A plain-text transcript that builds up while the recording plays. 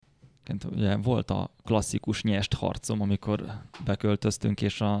egyébként ugye volt a klasszikus nyest harcom, amikor beköltöztünk,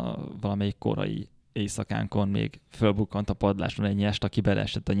 és valamelyik korai éjszakánkon még fölbukkant a padláson egy nyest, aki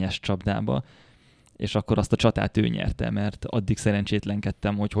beleesett a nyest csapdába, és akkor azt a csatát ő nyerte, mert addig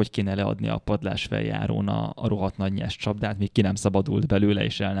szerencsétlenkedtem, hogy kéne leadni a padlás feljárón a rohadt nagy nyest csapdát, míg ki nem szabadult belőle,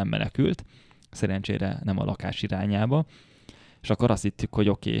 és el nem menekült. Szerencsére nem a lakás irányába. És akkor azt hittük, hogy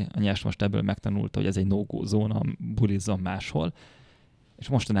oké, a nyers most ebből megtanulta, hogy ez egy no-go zóna, bulizzon máshol. És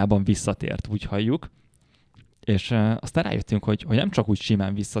mostanában visszatért, úgy halljuk. És aztán rájöttünk, hogy nem csak úgy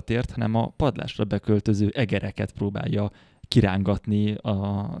simán visszatért, hanem a padlásra beköltöző egereket próbálja kirángatni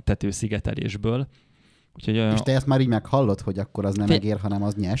a tetőszigetelésből. Úgyhogy, és te ezt már így meghallod, hogy akkor az nem egér, hanem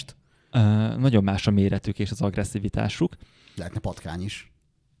az nyest? Nagyon más a méretük és az agresszivitásuk. Lehetne patkány is.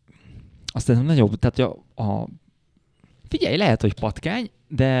 Aztán nagyobb, tehát figyelj, lehet, hogy patkány,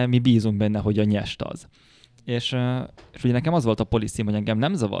 de mi bízunk benne, hogy a nyest az. És ugye nekem az volt a policy, hogy engem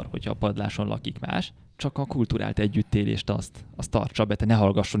nem zavar, hogyha a padláson lakik más, csak a kulturált együttélést azt tartsa be, te ne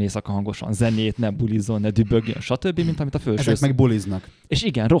hallgasson éjszaka hangosan zenét, ne bulizzon, ne dübögjön, stb., mint amit a felső... Ezek meg buliznak. És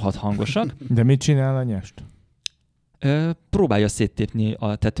igen, rohadt hangosak. De mit csinál a nyest? Próbálja széttépni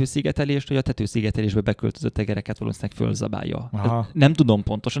a tetőszigetelést, hogy a tetőszigetelésbe beköltözött egereket valószínűleg fölzabálja. Nem tudom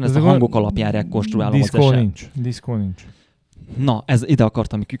pontosan, ezt a hangok alapján rekonstruálom az eset. Diszkó nincs. Na, ide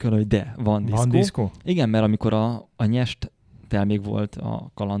akartam kikönnöm, hogy de, van diszkó. Van diszkó? Igen, mert amikor a nyesttel még volt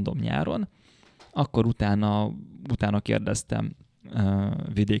a kalandom nyáron, akkor utána kérdeztem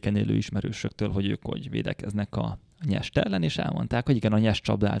vidéken élő ismerősöktől, hogy ők hogy védekeznek a nyest ellen, és elmondták, hogy igen, a nyest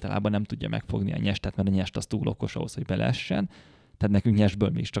csapda általában nem tudja megfogni a nyestet, mert a nyest az túl okos ahhoz, hogy beleessen. Tehát nekünk nyestből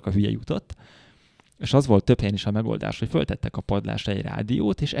még csak a hülye jutott. És az volt több helyen is a megoldás, hogy föltettek a padlásra egy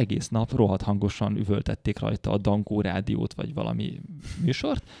rádiót, és egész nap rohadt hangosan üvöltették rajta a Dankó rádiót, vagy valami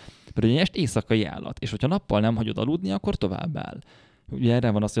műsort, mert ugye nyest éjszakai állat, és hogyha nappal nem hagyod aludni, akkor tovább áll. Ugye erre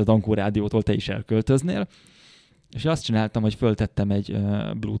van az, hogy a Dankó rádiótól te is elköltöznél, és azt csináltam, hogy föltettem egy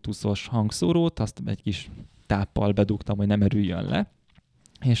bluetooth-os hangszórót, azt egy kis táppal bedugtam, hogy nem erüljön le,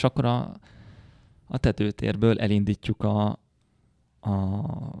 és akkor a tetőtérből elindítjuk a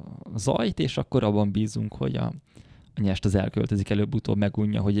zajt, és akkor abban bízunk, hogy a nyest az elköltözik, előbb-utóbb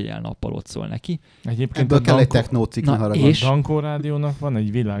megunja, hogy éjjel-nappal ott szól neki. Egyébként ebből kell egy technócik, ne haragudj. És... A Dankó rádiónak van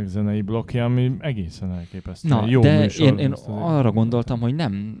egy világzenei blokkja, ami egészen elképesztő. Na, jó de műsor, én arra gondoltam, hogy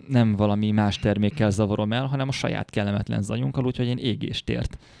nem valami más termékkel zavarom el, hanem a saját kellemetlen zajunkkal, úgyhogy én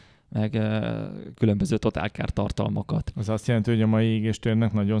égéstért, meg különböző totálkár tartalmakat. Az azt jelenti, hogy a mai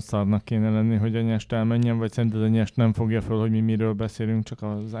égéstérnek nagyon szarnak kéne lenni, hogy a nyest elmenjen, vagy szerinted a nyest nem fogja föl, hogy mi miről beszélünk, csak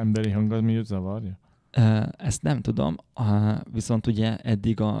az emberi hang az miért zavarja? Ezt nem tudom, viszont ugye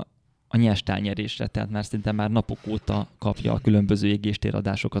eddig a nyest elnyerésre, tehát már szinte már napok óta kapja a különböző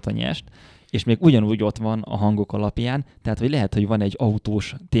égéstéradásokat a nyest, és még ugyanúgy ott van a hangok alapján, tehát hogy lehet, hogy van egy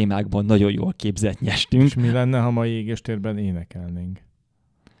autós témákban nagyon jól képzett nyestünk. És mi lenne, ha mai égéstérben énekelnénk?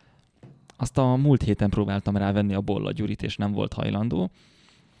 Azt a múlt héten próbáltam rávenni a Bolla Gyurit, és nem volt hajlandó.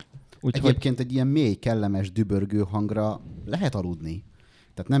 Egyébként egy ilyen mély, kellemes, dübörgő hangra lehet aludni.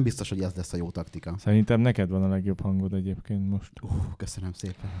 Tehát nem biztos, hogy ez lesz a jó taktika. Szerintem neked van a legjobb hangod egyébként most. Köszönöm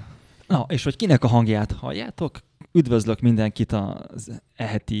szépen. Na, és hogy kinek a hangját halljátok? Üdvözlök mindenkit az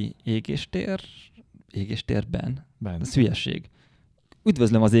eheti égéstérben. Ez hülyeség.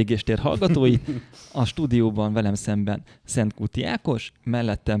 Üdvözlöm az égéstér hallgatóit. A stúdióban velem szemben Szent Kuti Ákos,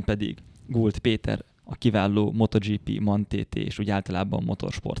 mellettem pedig Gult Péter, a kiváló MotoGP, ManTT és úgy általában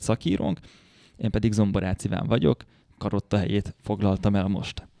motorsport szakírónk. Én pedig Zomborácz Iván vagyok, Karotta helyét foglaltam el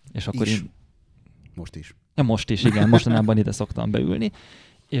most. És akkor Most is. Ja, most is, igen, mostanában ide szoktam beülni.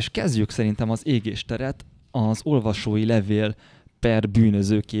 És kezdjük szerintem az égésteret az olvasói levél per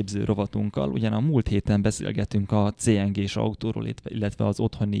bűnöző képző rovatunkkal. Ugyan a múlt héten beszélgetünk a CNG-s autóról, illetve az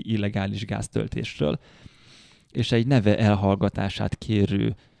otthoni illegális gáztöltésről, és egy neve elhallgatását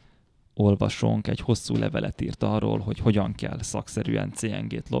kérő olvasónk egy hosszú levelet írt arról, hogy hogyan kell szakszerűen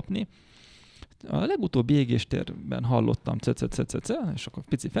CNG-t lopni. A legutóbbi égéstérben hallottam és akkor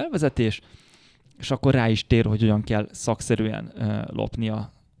pici felvezetés, és akkor rá is tér, hogy hogyan kell szakszerűen lopni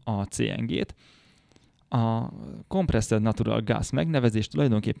a CNG-t. A Compressed Natural Gas megnevezés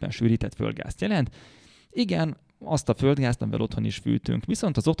tulajdonképpen sűrített földgázt jelent. Igen, azt a földgázt, amivel otthon is fűtünk.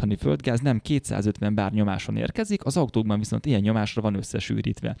 Viszont az otthoni földgáz nem 250 bár nyomáson érkezik, az autókban viszont ilyen nyomásra van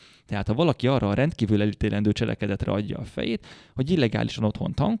összesűrítve. Tehát ha valaki arra a rendkívül elítélendő cselekedetre adja a fejét, hogy illegálisan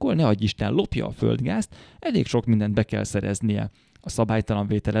otthon tankol, ne adj Isten, lopja a földgázt, elég sok mindent be kell szereznie. A szabálytalan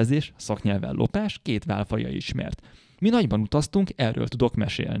vételezés, szaknyelven lopás, két válfaja ismert. Mi nagyban utaztunk, erről tudok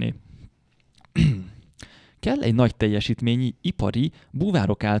mesélni. Kell egy nagy teljesítményi, ipari,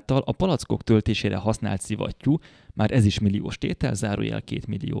 búvárok által a palackok töltésére használt szivattyú, már ez is milliós tétel, zárójel 2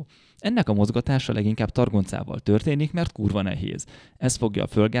 millió. Ennek a mozgatása leginkább targoncával történik, mert kurva nehéz. Ez fogja a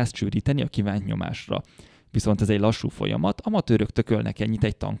földgázt csűríteni a kívánt nyomásra. Viszont ez egy lassú folyamat, amatőrök tökölnek ennyit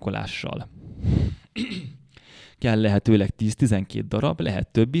egy tankolással. Kell lehetőleg 10-12 darab, lehet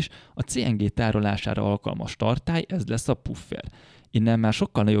több is, a CNG tárolására alkalmas tartály, ez lesz a puffer. Innen már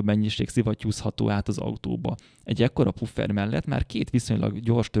sokkal nagyobb mennyiség szivattyúzható át az autóba. Egy ekkora puffer mellett már 2 viszonylag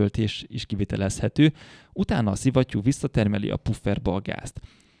gyors töltés is kivitelezhető, utána a szivattyú visszatermeli a pufferba a gázt.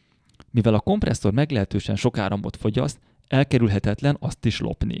 Mivel a kompresszor meglehetősen sok áramot fogyaszt, elkerülhetetlen azt is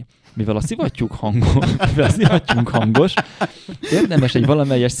lopni. Mivel a szivattyúnk hangos, érdemes egy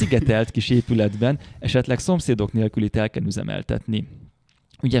valamelyes szigetelt kis épületben, esetleg szomszédok nélküli telken üzemeltetni.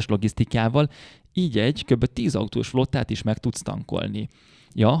 Ügyes logisztikával így egy kb. 10 autós flottát is meg tudsz tankolni.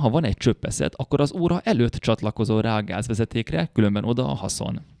 Ja, ha van egy csöppeszet, akkor az óra előtt csatlakozol rá a gázvezetékre, különben oda a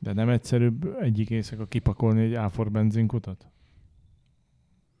haszon. De nem egyszerűbb egyik éjszaka kipakolni egy A4 benzinkutat?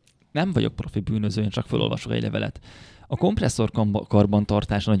 Nem vagyok profi bűnöző, én csak felolvasok egy levelet. A kompresszor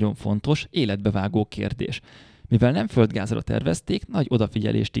karbantartás nagyon fontos, életbevágó kérdés. Mivel nem földgázra tervezték, nagy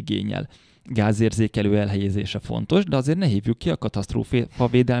odafigyelést igényel. Gázérzékelő elhelyezése fontos, de azért ne hívjuk ki a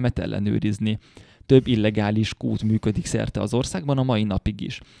katasztrófavédelmet ellenőrizni. Több illegális kút működik szerte az országban a mai napig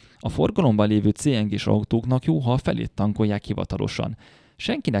is. A forgalomban lévő CNG-s autóknak jó, ha a felét tankolják hivatalosan.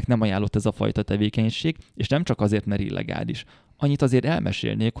 Senkinek nem ajánlott ez a fajta tevékenység, és nem csak azért, mert illegális. Annyit azért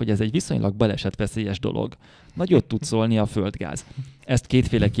elmesélnék, hogy ez egy viszonylag balesetveszélyes dolog. Nagyot tud szólni a földgáz. Ezt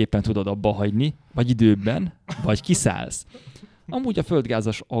kétféleképpen tudod abba hagyni, vagy időben, vagy kiszállsz. Amúgy a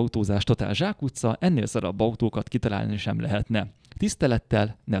földgázas autózás totál zsákutca, ennél szarabb autókat kitalálni sem lehetne.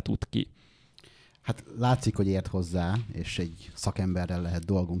 Tisztelettel ne tudd ki. Hát látszik, hogy ért hozzá, és egy szakemberrel lehet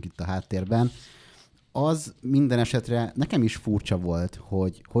dolgunk itt a háttérben. Az minden esetre nekem is furcsa volt,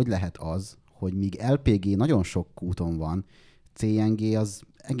 hogy lehet az, hogy míg LPG nagyon sok úton van, CNG az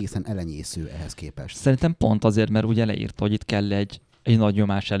egészen elenyésző ehhez képest. Szerintem pont azért, mert ugye leírta, hogy itt kell egy nagy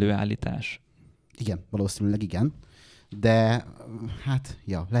nyomás előállítás. Igen, valószínűleg igen. De hát,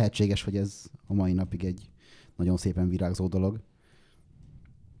 ja, lehetséges, hogy ez a mai napig egy nagyon szépen virágzó dolog.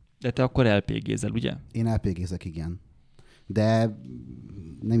 De te akkor LPG-zel, ugye? Én LPG-zek, igen. De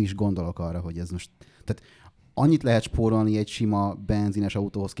nem is gondolok arra, hogy ez most... Tehát annyit lehet spórolni egy sima benzines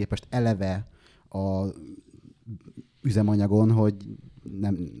autóhoz képest eleve a üzemanyagon, hogy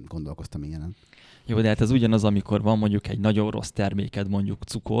nem gondolkoztam ilyenen. Jó, de hát ez ugyanaz, amikor van mondjuk egy nagyon rossz terméked, mondjuk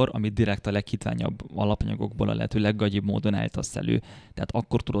cukor, amit direkt a leghitványabb alapanyagokból a lehető leggagyibb módon állítasz elő. Tehát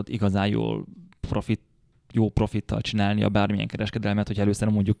akkor tudod igazán jó profittal csinálni a bármilyen kereskedelmet, hogy először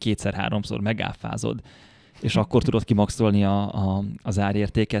mondjuk 2-3-szor megáfázod, és akkor tudod kimaxolni az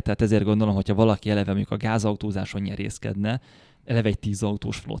árértéket. Tehát ezért gondolom, hogyha valaki eleve mondjuk a gázautózáson nyerészkedne, eleve egy 10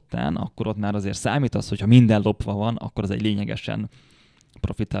 autós flottán, akkor ott már azért számít az, hogyha minden lopva van, akkor az egy lényegesen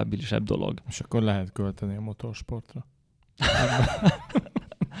profitábilisebb dolog. És akkor lehet költeni a motorsportra.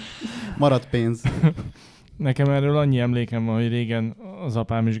 Maradt pénz. Nekem erről annyi emlékem van, hogy régen az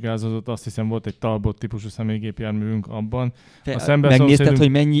is gázozott, azt hiszem volt egy Talbot típusú személygépjárművünk abban. Megnézted, hogy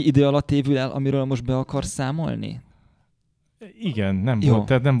mennyi idő alatt évül el, amiről most be akarsz számolni? Igen, nem volt,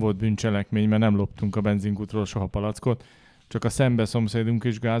 tehát nem volt bűncselekmény, mert nem loptunk a benzinkútról soha palackot. Csak a szomszédunk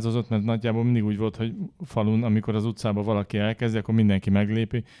is gázozott, mert nagyjából mindig úgy volt, hogy falun, amikor az utcába valaki elkezdi, akkor mindenki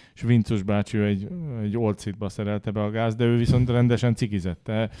meglépi, és Vincus bácsi egy olcitba szerelte be a gáz, de ő viszont rendesen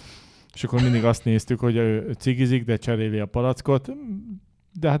cikizett. És akkor mindig azt néztük, hogy ő cigizik, de cseréli a palackot,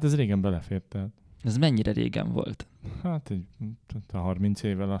 de hát ez régen belefért. Ez mennyire régen volt? Hát 30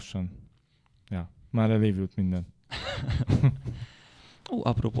 éve lassan. Ja, már elévült minden.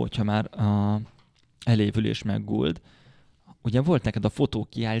 Apropó, hogyha már elévülés meg Gold, ugye volt neked a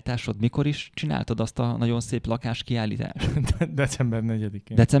fotókiállításod, mikor is csináltad azt a nagyon szép lakáskiállítást? December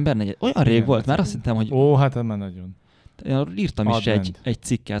 4-én. December 4. Olyan rég volt, már azt hittem, hogy... Ó, hát már nagyon. Én írtam is egy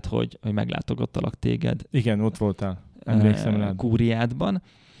cikket, hogy meglátogattalak téged. Igen, ott voltál. Emlékszem rád. Kúriádban.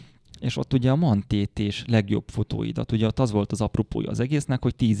 És ott ugye a Mantétés legjobb fotóidat. Ugye ott az volt az apropója az egésznek,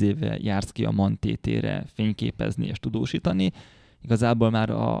 hogy 10 éve jársz ki a Mantétére fényképezni és tudósítani. Igazából már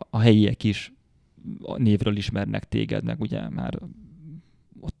a helyiek is a névről ismernek téged, meg ugye már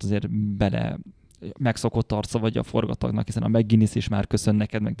ott azért megszokott arca vagy a forgatagnak, hiszen a McGuinness is már köszön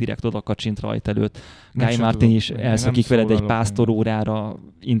neked, meg direkt oda kacsint rajt előtt. Guy Martin is elszokik veled egy pásztorórára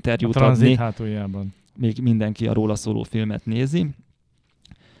interjút adni. A tranzit hátuljában. Még mindenki a róla szóló filmet nézi.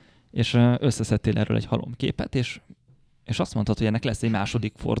 És összeszedtél erről egy halomképet, és azt mondtad, hogy ennek lesz egy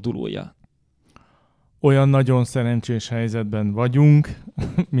második fordulója. Olyan nagyon szerencsés helyzetben vagyunk,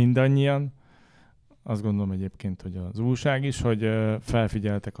 mindannyian, azt gondolom egyébként, hogy az újság is, hogy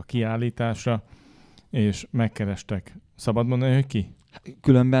felfigyeltek a kiállításra, és megkerestek. Szabad mondani, hogy ki?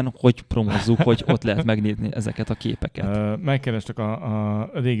 Különben hogy promózzuk, hogy ott lehet megnézni ezeket a képeket? Megkerestek a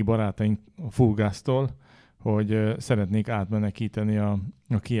régi barátaink a Fullgáztól, hogy szeretnék átmenekíteni a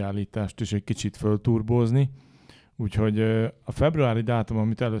kiállítást és egy kicsit fölturbózni. Úgyhogy a februári dátum,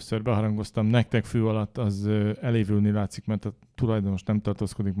 amit először beharangoztam nektek fű alatt, az elévülni látszik, mert a tulajdonos nem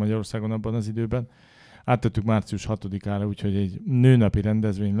tartózkodik Magyarországon abban az időben. Áttettük március 6-ára, úgyhogy egy nőnapi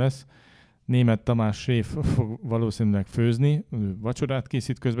rendezvény lesz. Németh Tamás séf fog valószínűleg főzni, vacsorát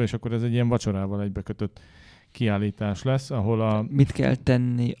készít közben, és akkor ez egy ilyen vacsorával egybekötött kiállítás lesz, ahol Mit kell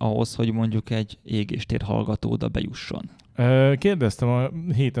tenni ahhoz, hogy mondjuk egy égéstér hallgató oda bejusson? Kérdeztem a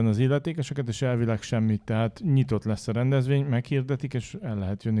héten az illetékeseket, és elvileg semmit, tehát nyitott lesz a rendezvény, meghirdetik, és el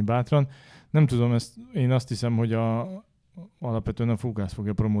lehet jönni bátran. Nem tudom, én azt hiszem, hogy alapvetően a Fullgáz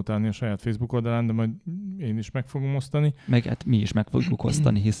fogja promotálni a saját Facebook oldalán, de majd én is meg fogom osztani. Meg hát mi is meg fogjuk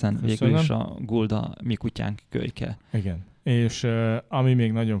osztani, hiszen végül is a Gulda mi kutyánk kölyke. Igen. És ami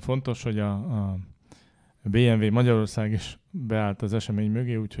még nagyon fontos, hogy a BMW Magyarország is beállt az esemény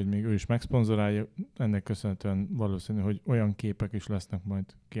mögé, úgyhogy még ő is megszponzorálja. Ennek köszönhetően valószínű, hogy olyan képek is lesznek majd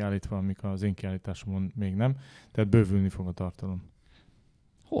kiállítva, amik az én kiállításomon még nem. Tehát bővülni fog a tartalom.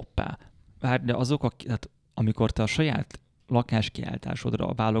 Hoppá! De azok, tehát amikor te a saját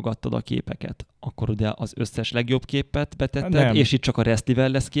lakáskiállításodra válogattad a képeket, akkor ugye az összes legjobb képet betetted, Nem. és itt csak a resztivel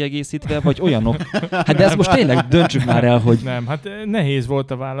lesz kiegészítve, vagy olyanok? Hát de ezt most tényleg döntsük már el, hogy... Nem, hát nehéz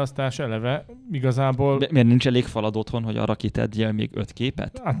volt a választás eleve, igazából... Miért nincs elég falad otthon, hogy arra kitedjél még 5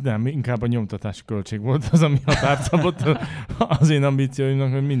 képet? Hát nem, inkább a nyomtatási költség volt az, ami határt szabott az én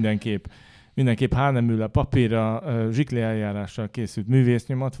ambícióimnak, hogy mindenképp Hahnemüller papírra, zsikli eljárással készült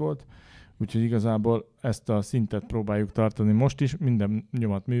művésznyomat volt, úgyhogy igazából ezt a szintet próbáljuk tartani most is, minden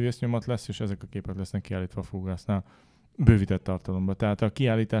nyomat művésznyomat lesz, és ezek a képek lesznek kiállítva a Fullgáznál bővített tartalomba. Tehát a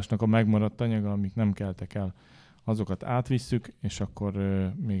kiállításnak a megmaradt anyaga, amik nem keltek el, azokat átvisszük, és akkor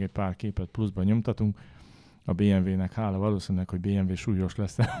még egy pár képet pluszban nyomtatunk. A BMW-nek hála valószínűleg, hogy BMW súlyos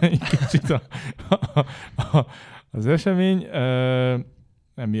lesz egy kicsit az esemény.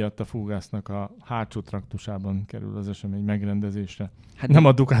 Emiatt a Fullgáznak a hátsó traktusában kerül az esemény megrendezésre. Hát nem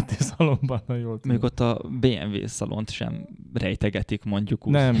a Ducati szalonban, ha jól tudom. Még ott a BMW szalont sem rejtegetik, mondjuk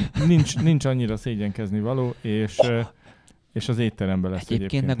úgy. Nem, nincs annyira szégyenkezni való, és az étteremben lesz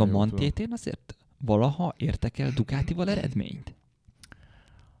egyébként meg a Mantétén azért valaha értek el Ducatival eredményt?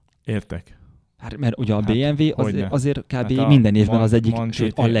 Értek. Hát, mert ugye a BMW azért kb. Hát minden évben az egyik, Mantéti,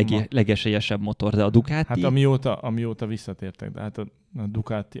 sőt a legesélyesebb motor, de a Ducati... Hát amióta visszatértek, de hát a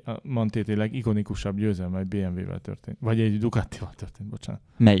Ducati, a Mantéti legikonikusabb győzelme egy BMW-vel történt. Vagy egy Ducatival történt, bocsánat.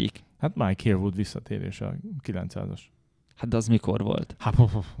 Melyik? Hát Mike Harewood visszatérése a 900-as. Hát de az mikor volt?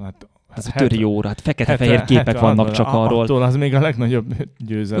 Hát ez a töri óra, hát fekete-fehér képek vannak csak arról. Attól az még a legnagyobb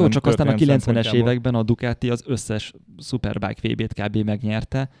győzelem. Jó, csak aztán a 90-es években a Ducati az összes Superbike VB-t kb.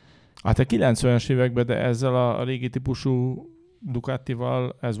 Megnyerte. Hát a 90-es években, de ezzel a régi típusú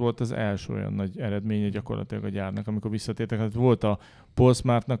Ducatival ez volt az első olyan nagy eredménye gyakorlatilag a gyárnak, amikor visszatértek. Hát volt a Paul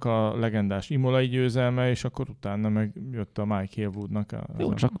Smartnak a legendás imolai győzelme, és akkor utána meg jött a Mike Harewoodnak.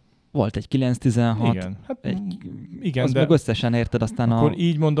 Jó, csak volt egy 916. Igen, hát igen, az de meg összesen érted aztán akkor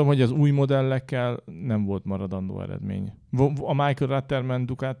így mondom, hogy az új modellekkel nem volt maradandó eredmény. A Michael Ratterman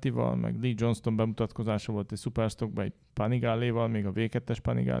Ducatival, meg Lee Johnston bemutatkozása volt egy Superstockban, egy Panigale-val, még a V2-es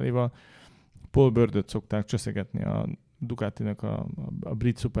Panigale-val. Paul Birdöt szokták cseszegetni a Ducatinak a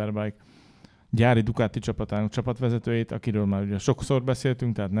brit Superbike gyári Ducati csapatának csapatvezetőjét, akiről már ugye sokszor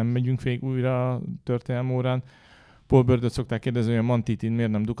beszéltünk, tehát nem megyünk végig újra a történelmi órán. Paul Birdöt szokták kérdezni, hogy a Mantitin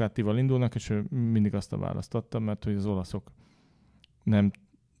miért nem Ducatival indulnak, és ő mindig azt a választ adta, mert hogy az olaszok nem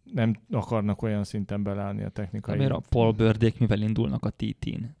akarnak olyan szinten beleállni a technikai... Miért a Paul Birdék mivel indulnak a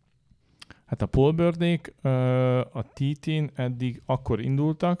TT-n? Hát a Paul Birdék a TT-n eddig akkor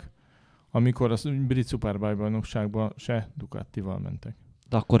indultak, amikor a brit Superbike bajnokságban se Ducatival mentek.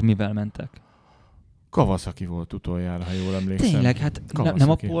 De akkor mivel mentek? Kawasaki volt utoljára, ha jól emlékszem. Tényleg, hát nem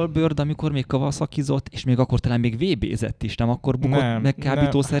a Paul Bird, amikor még Kawasakizott, és még akkor talán még VB-zett is, nem? Akkor bukott meg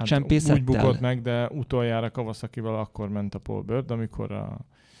kábítószer csempészettel? Úgy bukott meg, de utoljára Kawasakival akkor ment a Paul Bird, amikor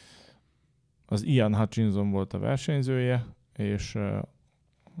az Ian Hutchinson volt a versenyzője, és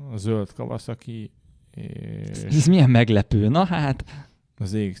a zöld Kawasaki, és... Ez milyen meglepő, na hát...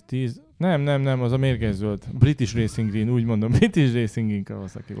 Az EX10. Nem, az a mérges zöld. British Racing Green, úgy mondom, British Racing Green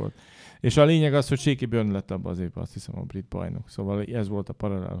Kawasaki volt. És a lényeg az, hogy Shaky Byrne lett abban az évben, azt hiszem, a brit bajnok. Szóval ez volt a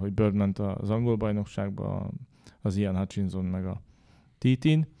paralel, hogy Byrne ment az angol bajnokságba, az Ian Hutchinson meg a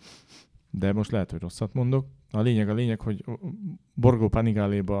TT-n, de most lehet, hogy rosszat mondok. A lényeg, hogy Borgo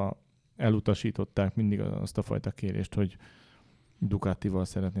Panigale-ba elutasították mindig azt a fajta kérést, hogy Ducatival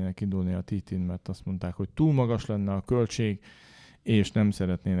szeretnének indulni a TT-n, mert azt mondták, hogy túl magas lenne a költség, és nem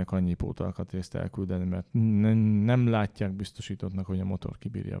szeretnének annyi pótalkatrészt elküldeni, mert nem látják biztosítottnak, hogy a motor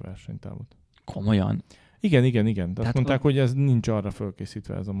kibírja a versenytávot. Komolyan? Igen. Azt mondták, hogy ez nincs arra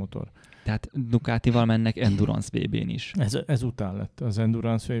fölkészítve ez a motor. Tehát Ducatival mennek Endurance VB-n is. Ez után lett. Az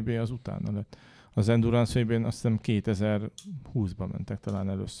Endurance VB az utána lett. Az Endurance VB-n azt hiszem 2020-ban mentek talán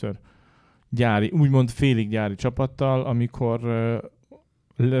először úgymond félig gyári csapattal, amikor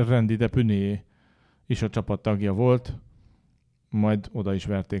Randy Depuné is a csapattagja volt, majd oda is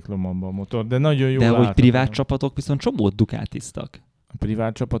verték Le Mansba a motor. De nagyon jó. De hogy privát csapatok viszont csomót dukátiztak. A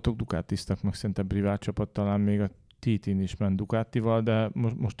privát csapatok dukátiztak, meg szerintem privát csapat talán még a TT-n is ment Ducatival, de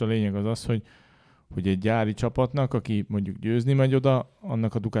most a lényeg az, hogy egy gyári csapatnak, aki mondjuk győzni megy oda,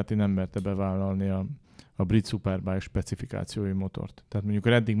 annak a Ducati nem merte bevállalni a brit Superbike specifikációi motort. Tehát mondjuk a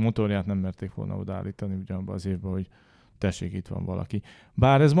Redding motorját nem merték volna odaállítani ugyanabban az évben, hogy tessék, itt van valaki.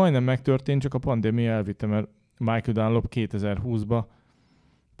 Bár ez majdnem megtörtént, csak a pandémia elvitte, mert Michael Dunlop 2020-ban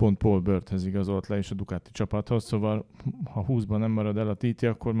pont Paul Birdhez igazolt le és a Ducati csapathoz, szóval ha 20-ban nem marad el a TT,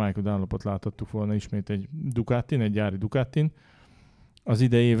 akkor Michael Dunlopot láthattuk volna ismét egy Ducatin, egy gyári Ducatin. Az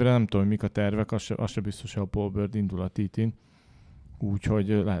idei évre nem tudom, mik a tervek, az se biztos, hogy a Paul Bird indul a TT-n, úgyhogy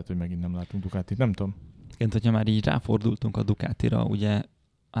lehet, hogy megint nem látunk Ducatit, nem tudom. Igen, hogyha már így ráfordultunk a Ducatira, ugye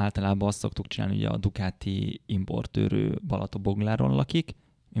általában azt szoktuk csinálni, hogy a Ducati importőrő Balatobogláron lakik,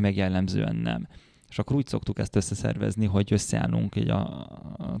 mi meg jellemzően nem. És akkor úgy szoktuk ezt összeszervezni, hogy összeállunk így a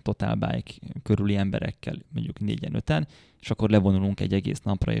Total Bike körüli emberekkel, mondjuk 4-5-en, és akkor levonulunk egy egész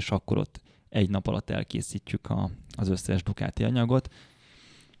napra, és akkor ott egy nap alatt elkészítjük az összes Ducati anyagot.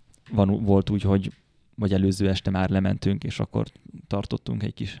 Volt úgy, hogy vagy előző este már lementünk, és akkor tartottunk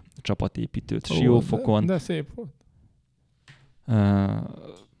egy kis csapatépítőt Siófokon. De szép volt.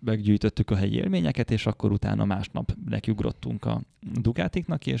 Meggyűjtöttük a helyi élményeket, és akkor utána másnap nekiugrottunk a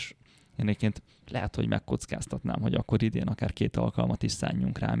Ducatiknak, és én egyébként lehet, hogy megkockáztatnám, hogy akkor idén akár 2 alkalmat is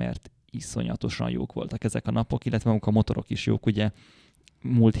szálljunk rá, mert iszonyatosan jók voltak ezek a napok, illetve maguk a motorok is jók. Ugye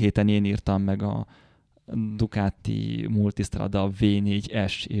múlt héten én írtam meg a Ducati Multistrada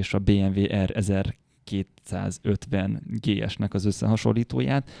V4S és a BMW R1250 GS-nek az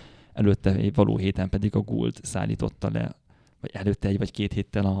összehasonlítóját. Előtte való héten pedig a Gould szállította le, vagy előtte 1 vagy 2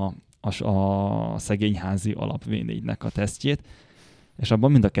 héttel a szegényházi alap V4-nek a tesztjét, és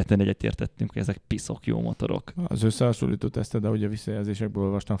abban mind a ketten egyetértettünk, hogy ezek piszok jó motorok. Az összehasonlító teszted, ahogy a visszajelzésekből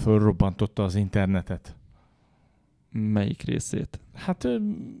olvastam, fölrobbantotta az internetet. Melyik részét? Hát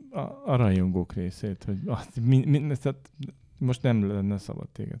a rajongók részét. Hogy most nem lenne szabad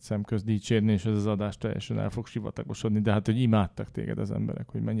téged szemközt dicsérni, és ez az adás teljesen el fog sivatagosodni, de hát, hogy imádtak téged az emberek,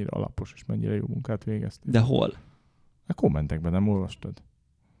 hogy mennyire alapos és mennyire jó munkát végeztél. De hol? A kommentekben nem olvastad.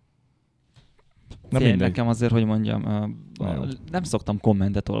 Nekem azért, hogy mondjam, nem szoktam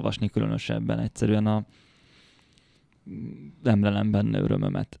kommentet olvasni különösebben, egyszerűen nem lelem benne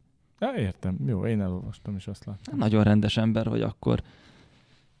örömömet. Ja, értem. Jó, én elolvastam, és azt láttam. Nagyon rendes ember vagy akkor.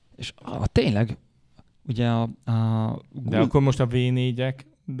 És tényleg, ugye De akkor most a V4-ek,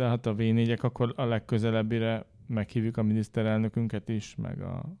 de hát a V4-ek akkor a legközelebbire meghívjuk a miniszterelnökünket is, meg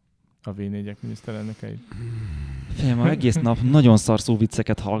a V4-ek miniszterelnökeit. Ma egész nap nagyon szarszó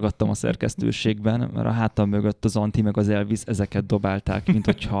vicceket hallgattam a szerkesztőségben, mert a hátam mögött az Anti meg az Elvis ezeket dobálták, mint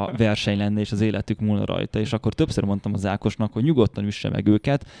hogyha verseny lenne, és az életük múlna rajta. És akkor többször mondtam az Ákosnak, hogy nyugodtan üsse meg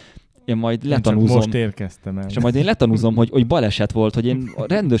őket, én majd letanúzom. Most érkeztem el. És majd én letanúzom, hogy baleset volt, hogy én a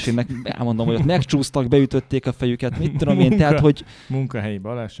rendőrségnek elmondom, hogy ott megcsúsztak, beütötték a fejüket, mit tudom én, tehát hogy... Munkahelyi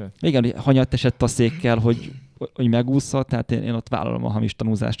baleset? Igen, hanyat esett a székkel, hogy megúszza, tehát én ott vállalom a hamis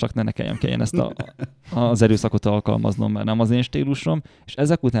tanúzást, csak ne kelljen ezt az erőszakot alkalmaznom, mert nem az én stílusom. És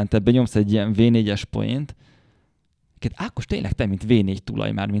ezek után te benyomsz egy ilyen V4-es poént. Ákos, tényleg te, mint V4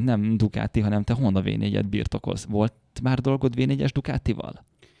 tulaj már, mint nem Ducati, hanem te Honda V4-et birtokolsz. Volt már dolgod V4-es Ducatival?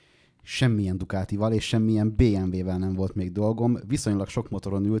 Semmilyen Ducatival és semmilyen BMW-vel nem volt még dolgom. Viszonylag sok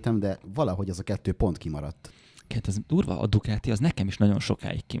motoron ültem, de valahogy az a 2 pont kimaradt. Ez durva, a Ducati az nekem is nagyon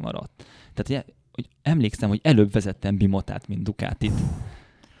sokáig kimaradt. Tehát hogy emlékszem, hogy előbb vezettem Bimotát, mint Ducatit.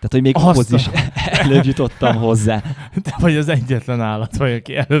 Tehát, hogy még ahhoz is előbb jutottam hozzá. Te vagy az egyetlen állat, vagy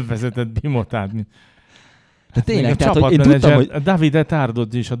aki előbb vezetett Bimotát. De tényleg, tehát, hogy én tudtam, hogy... Davide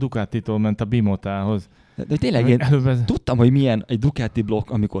Tardozzi is a Ducatitól ment a Bimotához. De tényleg én tudtam, hogy milyen egy Ducati blokk,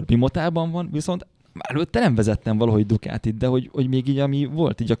 amikor Bimotában van, viszont már előtte nem vezettem valahogy Ducatit, de hogy még így, ami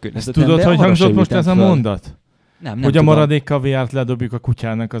volt így a környezetemben. Tudod, hogy hangzott most ez a mondat? Nem hogy tudom. A maradék kaviárt ledobjuk a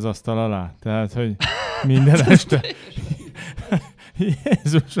kutyának az asztal alá. Tehát, hogy minden este...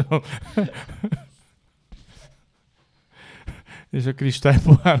 Jézusom! És a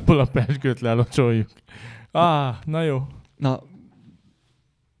kristálypohárból a pezsgőt lelocsoljuk. Na jó. Na,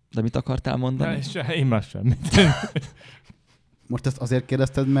 de mit akartál mondani? Én már semmit. Most ezt azért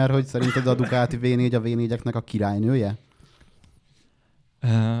kérdezted, mert hogy szerinted a Ducati V4 a V4-eknek a királynője?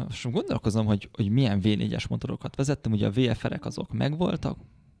 Most gondolkozom, hogy milyen V4-es motorokat vezettem, ugye a VFR-ek azok megvoltak,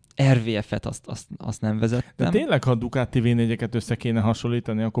 RVF-et azt nem vezettem. De tényleg, ha a Ducati V4-eket össze kéne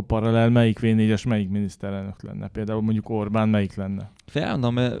hasonlítani, akkor paralel melyik V4-es, melyik miniszterelnök lenne? Például mondjuk Orbán melyik lenne?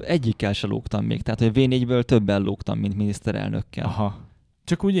 Felmondom, egyikkel se lógtam még, tehát hogy V4-ből többen lógtam, mint miniszterelnökkel. Aha.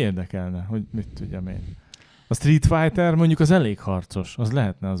 Csak úgy érdekelne, hogy mit tudjam én. A Street Fighter mondjuk az elég harcos, az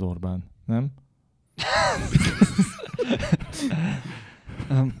lehetne az Orbán, nem?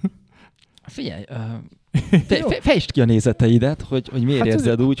 Figyelj, fejtsd ki a nézeteidet, hogy miért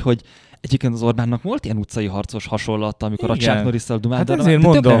érzed úgy, hogy egyébként az Orbánnak volt ilyen utcai harcos hasonlata, amikor a Chuck Norris-szal dumált, de ezért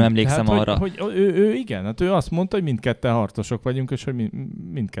mondom, nem emlékszem arra. Hogy ő igen, hát ő azt mondta, hogy mindketten harcosok vagyunk, és hogy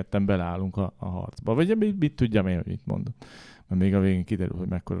mindketten beleállunk a harcba. Vagy mit tudjam én, hogy mit mondott. Mert még a végén kiderül, hogy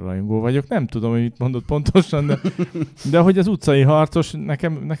mekkora rajongó vagyok. Nem tudom, hogy mit mondott pontosan, de hogy az utcai harcos,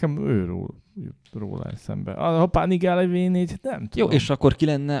 nekem róla eszembe. Ha Panigale egy V4, nem tudom. Jó, és akkor ki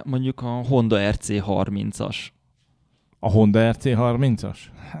lenne mondjuk a Honda RC30-as? A Honda RC30-as?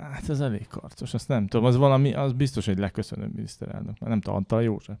 Hát ez elég harcos, azt nem tudom. Az biztos egy leköszönő miniszterelnök. Nem tudom, Antal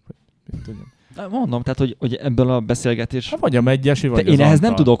József, mit tudjam. Mondom, tehát, hogy ebből a beszélgetés... Hát vagy a Megyesi, vagy én az ehhez Antal.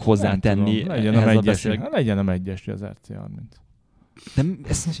 nem tudok hozzátenni. Legyen a Megyesi az RC30. De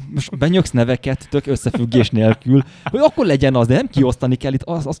most benyöksz neveket tök összefüggés nélkül, hogy akkor legyen az, de nem kiosztani kell, itt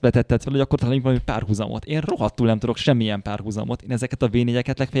azt vetetted fel, hogy akkor találjunk valami párhuzamot. Én rohadtul nem tudok semmilyen párhuzamot, én ezeket a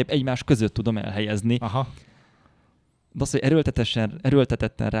V4-eket legfeljebb egymás között tudom elhelyezni. Aha. De az, hogy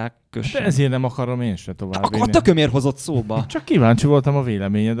erőltetetten rákössen. De ezért nem akarom én se tovább. Akkor a tökömért hozott szóba. Csak kíváncsi voltam a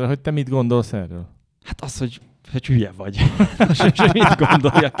véleményedre, hogy te mit gondolsz erről. Hát az, hogy hülye vagy. És mit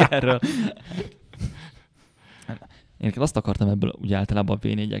gondoljak erről. Én azt akartam ebből ugye általában a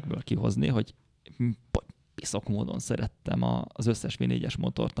V4-ekből kihozni, hogy piszok módon szerettem az összes V4-es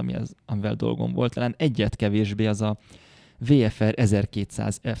motort, amivel dolgom volt. Talán egyet kevésbé az a VFR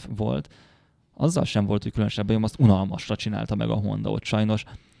 1200F volt. Azzal sem volt, hogy különösebb bajom, azt unalmasra csinálta meg a Honda ott sajnos.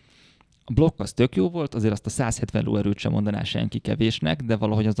 A blokk az tök jó volt, azért azt a 170 lóerőt sem mondaná senki kevésnek, de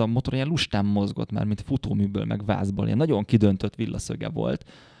valahogy az a motor ilyen lustán mozgott már, mint futóműből, meg vázból. Ilyen nagyon kidöntött villaszöge volt.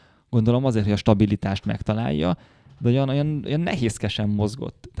 Gondolom azért, hogy a stabilitást megtalálja, de olyan nehézkesen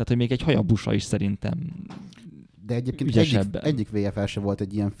mozgott. Tehát, hogy még egy Hayabusa is szerintem de egyébként ügyesebben. Egyik VFR se volt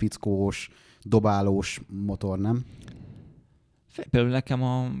egy ilyen fickós, dobálós motor, nem? Például nekem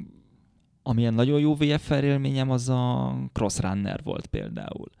amilyen nagyon jó VFR élményem, az a Cross Runner volt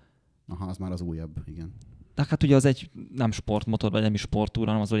például. Aha, az már az újabb, igen. De hát ugye az egy nem sportmotor, vagy nem is sportúra,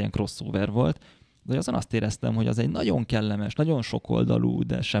 hanem az olyan crossover volt. De azon azt éreztem, hogy az egy nagyon kellemes, nagyon sokoldalú,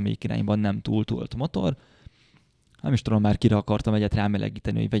 de semmelyik irányban nem túltolt motor. Nem is tudom már, kire akartam egyet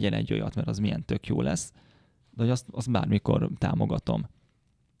rámelegíteni, hogy vegyen egy olyat, mert az milyen tök jó lesz. De hogy azt bármikor támogatom.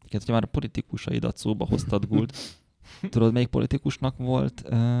 Tehát, hogyha már a politikusaidat szóba hoztad, Guld, tudod, melyik politikusnak volt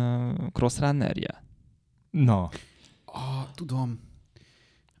crossrunnerje? Na. Tudom.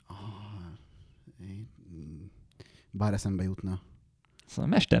 Bár eszembe jutna. Szóval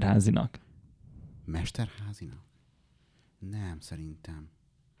Mesterházinak. Mesterházinak? Nem, szerintem.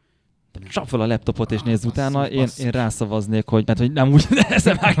 Csap fel a laptopot és nézz utána, én rászavaznék, hogy nem úgy,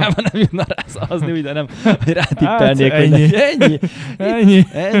 eszem ágában nem jutna rászavazni, úgy, de nem, hogy rátippelnék, hát, hogy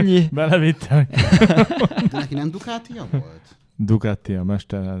ennyi. Belevittem. De neki nem Ducatia volt? Ducati a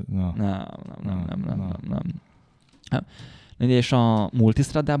Mesterház. Nem. És a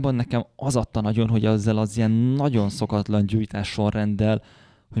Multistradában nekem az adta nagyon, hogy ezzel az ilyen nagyon szokatlan gyújtás sorrenddel,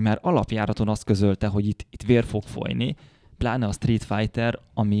 hogy már alapjáraton azt közölte, hogy itt vér fog folyni, pláne a Street Fighter,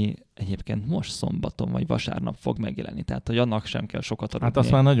 ami egyébként most szombaton vagy vasárnap fog megjelenni. Tehát, hogy annak sem kell sokat adni. Hát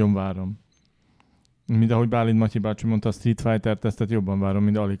azt már nagyon várom. Mint ahogy Bálint Matyi bácsi mondta, a Street Fighter tesztet jobban várom,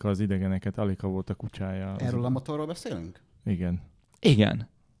 mint Alika az idegeneket. Alika volt a kutyája. Erről a motorról beszélünk? Igen.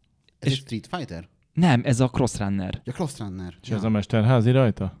 Ez egy Street Fighter? Nem, ez a Crossrunner. Ja, Crossrunner. És ez a Mesterházi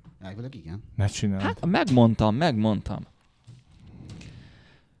rajta? Elvileg igen. Ne csináld. Hát megmondtam.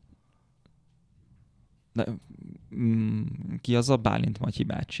 De, ki az a Bálint Matyi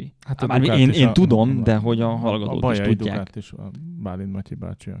bácsi? Hát én tudom, de hogy a hallgatók is tudják. A is a Bálint Matyi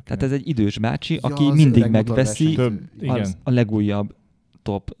bácsi. Tehát ez egy idős bácsi, aki mindig megveszi igen. a legújabb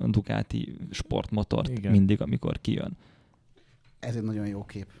top Ducati sportmotort igen. mindig, amikor kijön. Ez egy nagyon jó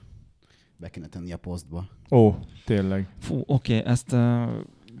kép. Be kéne tenni a posztba. Ó, tényleg. Fú, oké, ezt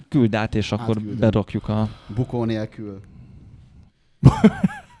küld át, és akkor Átküldöm. berakjuk a... Bukó nélkül.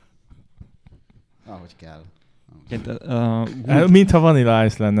 Ahogy kell. Mintha Vanilla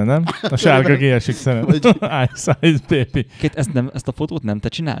Ice lenne, nem? A sárga GSX szeret. Ice baby. Ezt a fotót nem te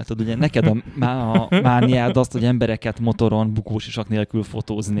csináltad? Ugye neked a mániád azt, hogy embereket motoron bukósisak nélkül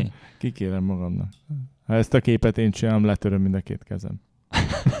fotózni. Kikérem magamnak. Ha ezt a képet én csinálom, letöröm mind a két kezem.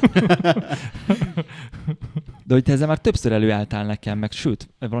 De hogy te ezzel már többször előálltál nekem, meg sőt,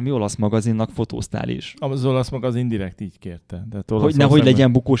 valami olasz magazinnak fotóztál is. Az olasz magazin direkt így kérte. Hogy nehogy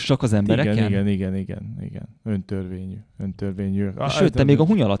legyen bukós csak az embereken? Igen. Öntörvényű. Sőt, te még a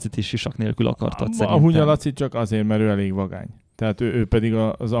Hunyalacit is sisak nélkül akartad szerintem. A Hunyalacit csak azért, mert ő elég vagány. Tehát ő pedig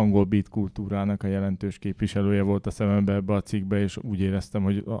az angol beat kultúrának a jelentős képviselője volt a szemembe ebbe a cikkbe, és úgy éreztem,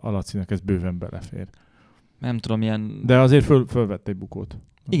 hogy a Lacinak ez bőven belefér. Nem tudom, ilyen... De azért fölvett egy bukót.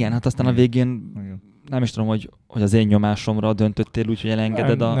 Igen, hát aztán a végén nem is tudom, hogy az én nyomásomra döntöttél úgy, hogy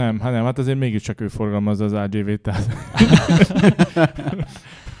elengeded Nem, hát azért mégiscsak ő forgalmazza az AGV-t.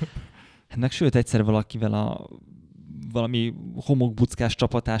 Ennek sőt, egyszer valakivel valami homokbuckás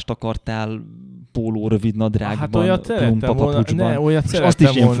csapatást akartál póló rövid nadrágban, plumpa papucsban, és azt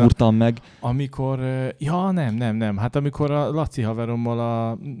is én furtam meg. Amikor, nem. Hát amikor a Laci haverommal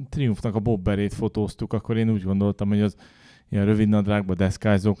a Triumphnak a bobberét fotóztuk, akkor én úgy gondoltam, hogy az ilyen rövid nadrágba,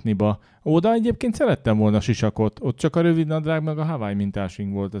 deszkájzokniba. Oda egyébként szerettem volna sisakot. Ott csak a rövid nadrág meg a Hawaii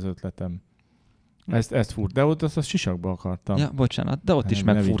mintásing volt az ötletem. Ezt furt. De ott azt a sisakba akartam. Ja, bocsánat, de ott is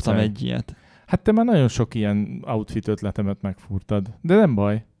megfúrtam egy ilyet. Hát te már nagyon sok ilyen outfit ötletemet megfúrtad. De nem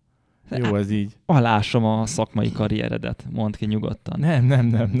baj. Jó, ez így. Alásom a szakmai karrieredet, mondd ki nyugodtan.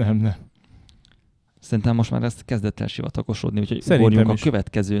 Nem. Szerintem most már ezt kezdett el sivatagosodni, úgyhogy ugorjunk a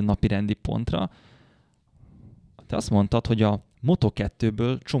következő napi rendi pontra. Te azt mondtad, hogy a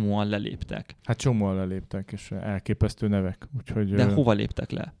Moto2-ből csomóan leléptek. Hát csomóan leléptek, és elképesztő nevek. Úgyhogy, de hova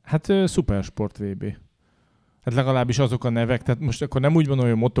léptek le? Hát Supersport VB. Hát legalábbis azok a nevek, tehát most akkor nem úgy mondom,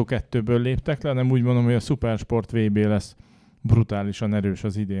 hogy a Moto2-ből léptek le, hanem úgy mondom, hogy a Supersport VB lesz brutálisan erős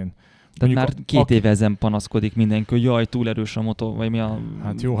az idén. Tehát már 2 éve ezen panaszkodik mindenki, hogy jaj, túl erős a moto, vagy mi a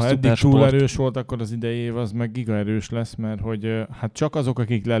Hát jó, ha eddig túl erős volt, akkor az idei év az meg giga erős lesz, mert hogy hát csak azok,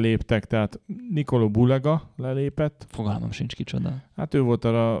 akik leléptek, tehát Nicolo Bulega lelépett. Fogalmam sincs kicsoda. Hát ő volt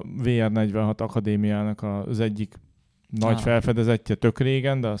a VR46 Akadémiának az egyik nagy felfedezetje tök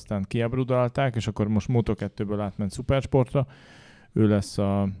régen, de aztán kiebrudalták, és akkor most Moto2-ből átment Supersportra. Ő lesz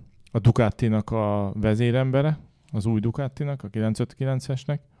a Ducatinak a vezérembere, az új Ducatinak, a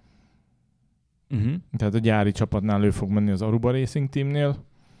 959-esnek. Uh-huh. Tehát a gyári csapatnál ő fog menni az Aruba Racing Teamnél.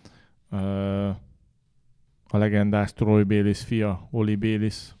 A legendás Troy Bayliss fia, Oli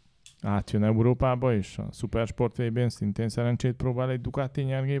Bayliss átjön Európába, és a Supersport VB-n szintén szerencsét próbál egy Ducati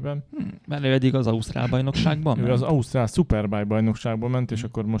nyergében. Mert ő eddig az Ausztrál bajnokságban ment? Ő az Ausztrál Superbike bajnokságban ment, és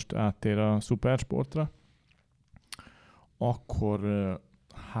akkor most áttér a Supersportra. Akkor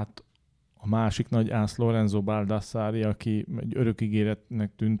hát a másik nagy ász Lorenzo Baldassari, aki egy örök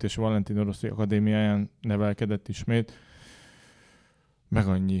ígéretnek tűnt, és Valentino Rossi Akadémiáján nevelkedett ismét, meg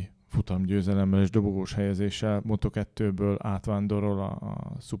annyi futamgyőzelemmel és dobogós helyezéssel Moto2-ből átvándorol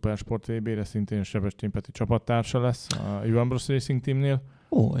a Supersport VB-re, szintén Sebestyén Peti csapattársa lesz a Juan Bros Racing Teamnél.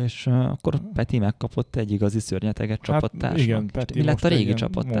 Ó, és akkor Peti megkapott egy igazi szörnyeteget csapattársnak. Igen, Peti mi lett a régi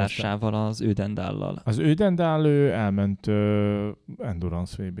csapattársával, az Ödendállal? Az Ödendáll elment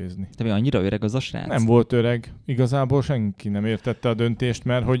Endurance VB-zni. De mi annyira öreg az a srác? Nem volt öreg. Igazából senki nem értette a döntést,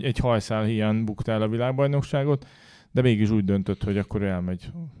 mert hogy egy hajszál hiány bukta el a világbajnokságot, de mégis úgy döntött, hogy akkor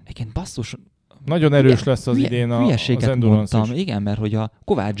elmegy. Igen, basszus. Nagyon erős lesz az idén az Endurance mondtam. Igen, mert hogy a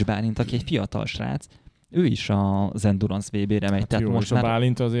Kovács Bálint, aki egy fiatal srác, ő is az Endurance VB-re megy. Hát tehát jó, most és a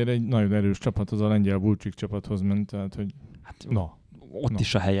Bálint azért egy nagyon erős csapathoz, a lengyel Bulcsik csapathoz ment, tehát hogy ott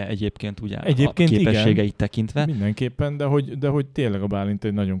is a helye egyébként, ugye egyébként a képességeit igen, tekintve. Mindenképpen, de hogy tényleg a Bálint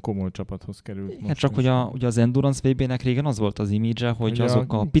egy nagyon komoly csapathoz került. Igen, csak hogy ugye az Endurance VB-nek régen az volt az image-e, hogy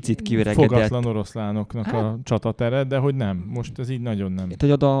azok a picit kiöregedett... Fogatlan oroszlánoknak a csatatere, de hogy nem. Most ez így nagyon nem.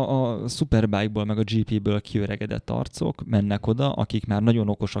 Tehát, hogy a Superbike-ból meg a GP-ből kiöregedett arcok mennek oda, akik már nagyon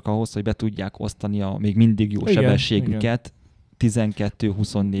okosak ahhoz, hogy be tudják osztani a még mindig jó sebességüket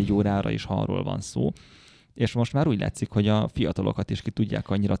 12-24 órára is, ha arról van szó. És most már úgy látszik, hogy a fiatalokat is ki tudják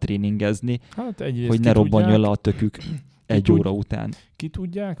annyira tréningezni, hogy ne robbanjon le a tökük egy óra után. Ki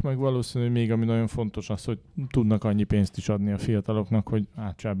tudják, meg valószínű, hogy még ami nagyon fontos az, hogy tudnak annyi pénzt is adni a fiataloknak, hogy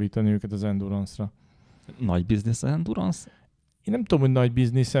átcsábítani őket az Endurance-ra. Nagy biznisz az Endurance? Én nem tudom, hogy nagy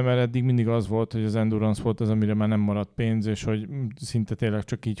biznisz, mert eddig mindig az volt, hogy az Endurance volt az, amire már nem maradt pénz, és hogy szinte tényleg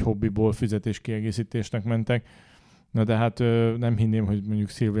csak így hobbiból fizetéskiegészítésnek mentek. Na de hát nem hinném, hogy mondjuk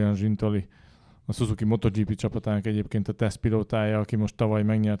Sylvain Gintoli, a Suzuki MotoGP csapatának egyébként a tesztpilótája, aki most tavaly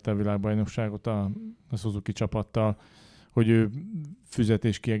megnyerte a világbajnokságot a Suzuki csapattal, hogy ő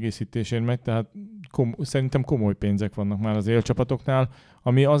fizetés kiegészítésén megy, tehát szerintem komoly pénzek vannak már az élcsapatoknál,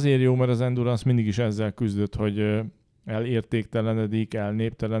 ami azért jó, mert az Endurance mindig is ezzel küzdött, hogy elértéktelenedik,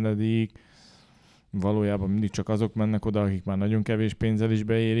 elnéptelenedik, valójában mindig csak azok mennek oda, akik már nagyon kevés pénzzel is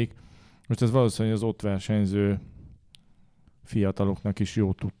beérik. Most ez valószínűleg az ott versenyző fiataloknak is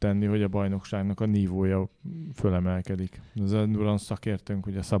jót tud tenni, hogy a bajnokságnak a nívója fölemelkedik. Az Endurance szakértőnk,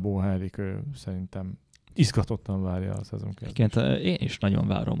 ugye Szabó Henrik, ő szerintem izgatottan várja a szezon kezdését. Én is nagyon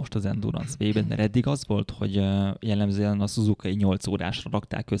várom most az Endurance VB-t, mert eddig az volt, hogy jellemzően a Suzuki 8 órásra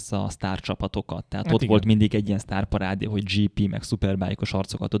rakták össze a sztárcsapatokat. Tehát hát ott igen. Volt mindig egy ilyen sztárparádé, hogy GP meg Superbike-os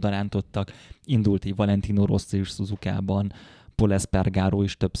arcokat odarántottak. Indult így Valentino Rossi is Suzukában, Pol Espargaro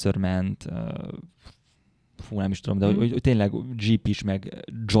is többször ment, nem is tudom, de hogy tényleg GP is meg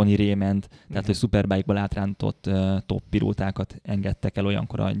Johnny Raymond, tehát hogy Superbike-ból átrántott top pilótákat engedtek el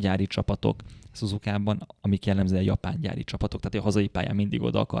olyankor a gyári csapatok Suzukában, amik jellemzően japán gyári csapatok, tehát a hazai pályán mindig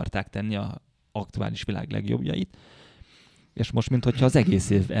oda akarták tenni a aktuális világ legjobbjait. És most, minthogyha az egész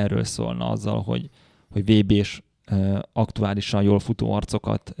év erről szólna azzal, hogy VB-s aktuálisan jól futó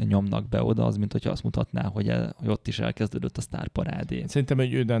arcokat nyomnak be oda, az mint hogyha azt mutatná, hogy ott is elkezdődött a sztárparádé. Szerintem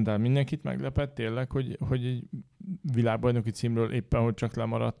egy Ödendál mindenkit meglepett tényleg, hogy egy világbajnoki címről éppen, hogy csak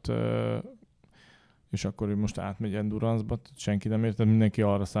lemaradt, és akkor ő most átmegy Endurance-ba, senki nem érted, mindenki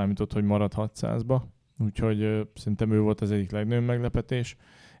arra számított, hogy marad 600-ba, úgyhogy szerintem ő volt az egyik legnagyobb meglepetés.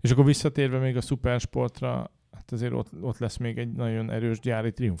 És akkor visszatérve még a Supersportra, hát azért ott lesz még egy nagyon erős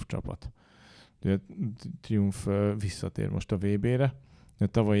gyári Triumph csapat. Triumph visszatér most a VB-re.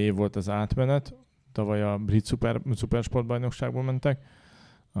 Tavaly év volt az átmenet, tavaly a brit Supersportbajnokságból mentek.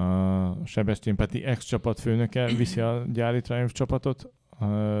 A Sebestyén Peti ex-csapat főnöke viszi a gyári Triumph csapatot,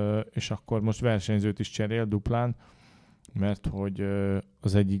 és akkor most versenyzőt is cserél duplán, mert hogy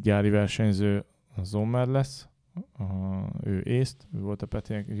az egyik gyári versenyző a Zomer lesz, ő észt, ő volt a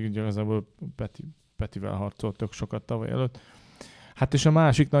Petinek, és igazából Petivel harcoltak sokat tavaly előtt. Hát és a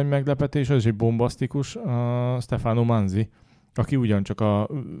másik nagy meglepetés, az is egy bombasztikus, Stefano Manzi, aki ugyancsak a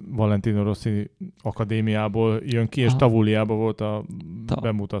Valentino Rossi akadémiából jön ki, és Tavuliában volt a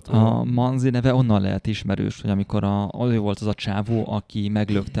bemutató. A Manzi neve onnan lehet ismerős, hogy amikor ő volt az a csávó, aki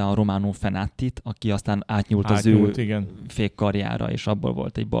meglökte a Romano Fenattit, aki aztán átnyúlt az ő igen. fékkarjára, és abból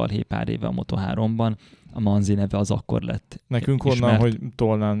volt egy balhé pár éve a Moto3-ban. A Manzi neve az akkor lett nekünk ismert. onnan, hogy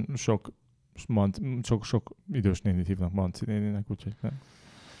Tolnán sok idős nénit hívnak Manci néninek, úgyhogy nem.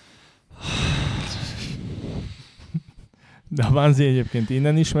 De a Manzi egyébként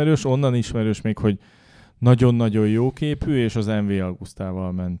innen ismerős, onnan ismerős még, hogy nagyon-nagyon jó képű, és az MV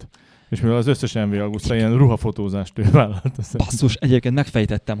Augustával ment. És mivel az összes MV Augusta ilyen ruhafotózást ő vállalta. Basszus, egyébként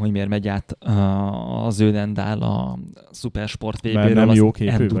megfejtettem, hogy miért megy át az Ödendál a Supersport VB-ről az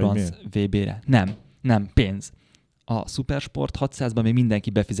Endurance VB-re. Nem, pénz. A Supersport 600-ban még mindenki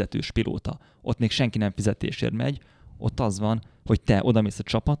befizetős pilóta. Ott még senki nem fizetésért megy. Ott az van, hogy te odamész a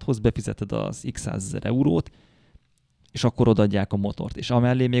csapathoz, befizeted az x 100 000 eurót, és akkor odaadják a motort. És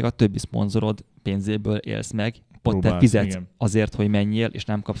amellé még a többi szponzorod pénzéből élsz meg. Ott te fizetsz igen. Azért, hogy menjél, és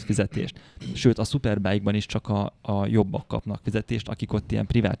nem kapsz fizetést. Sőt, a Superbike-ban is csak a jobbak kapnak fizetést, akik ott ilyen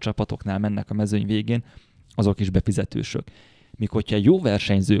privát csapatoknál mennek a mezőny végén, azok is befizetősök. Míg hogyha jó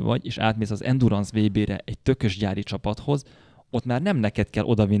versenyző vagy, és átmész az Endurance VB-re egy tökös gyári csapathoz, ott már nem neked kell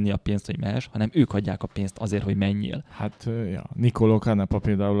odavinni a pénzt, hogy mehess, hanem ők adják a pénzt azért, hogy menjél. Hát, ja. Nikoló Kanepa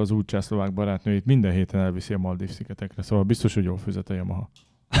például az úgycsászlovák barátnőjét minden héten elviszi a Maldív-szigetekre, szóval biztos, hogy jól fizet a Yamaha.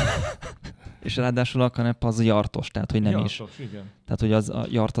 És ráadásul a Kanepa az jartos, tehát hogy nem jartos, is. Igen. Tehát, hogy a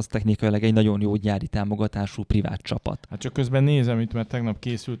Jart az technikailag egy nagyon jó gyári támogatású privát csapat. Hát csak közben nézem itt, mert tegnap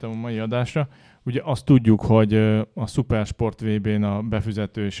készültem a mai adásra. Ugye azt tudjuk, hogy a Supersport VB-n a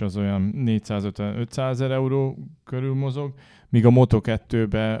befizető is az olyan 450-500 000 euró körül mozog, míg a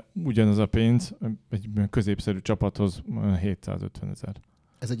Moto2-be ugyanaz a pénz egy középszerű csapathoz 750 000.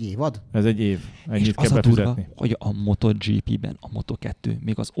 Ez egy évad? Ez egy év. Ennyit és kell az befizetni. A durva, hogy a MotoGP-ben a Moto2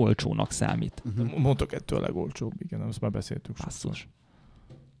 még az olcsónak számít. A Moto2 a legolcsóbb, igen, azt már beszéltük. Basszus.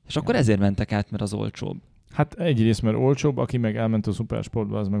 És akkor ezért mentek át, mert az olcsóbb. Hát egyrészt, mert olcsóbb, aki meg elment a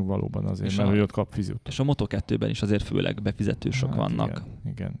Supersportba, az meg valóban azért, mert hogy ott kap fizut. És a Moto2-ben is azért főleg befizetősök vannak.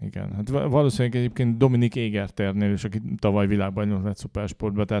 Igen. Hát valószínűleg egyébként Dominik Egerternél is, aki tavaly világbajnok lett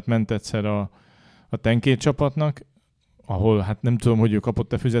Supersportba, tehát ment egyszer a Tenkét csapatnak, ahol hát nem tudom, hogy ő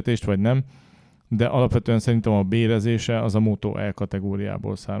kapott-e fizetést, vagy nem, de alapvetően szerintem a bérezése az a Moto E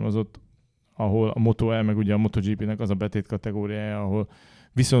kategóriából származott, ahol a Moto E meg ugye a MotoGP-nek az a betét kategóriája, ahol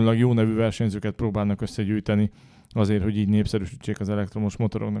viszonylag jó nevű versenyzőket próbálnak összegyűjteni azért, hogy így népszerűsítsék az elektromos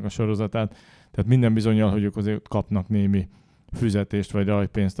motoroknak a sorozatát. Tehát minden bizonnyal, hogy ők azért kapnak némi fizetést vagy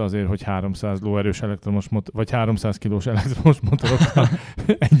rajpénzt azért, hogy 300 lóerős elektromos vagy 300 kilós elektromos motorokkal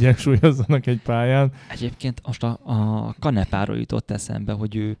egyensúlyozzanak egy pályán. Egyébként most a Kanepáról jutott eszembe,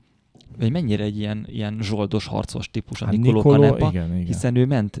 hogy ő mennyire egy ilyen zsoldos, harcos típus, a Nicolò Canepa, igen. hiszen ő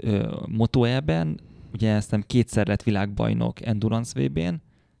ment Moto-E-ben, ugye aztán 2-szer lett világbajnok Endurance VB-n,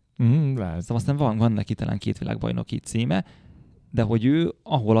 lehet. szóval aztán van neki talán 2 világbajnoki címe, de hogy ő,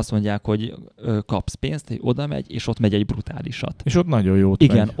 ahol azt mondják, hogy kapsz pénzt, hogy oda megy, és ott megy egy brutálisat. És ott nagyon jót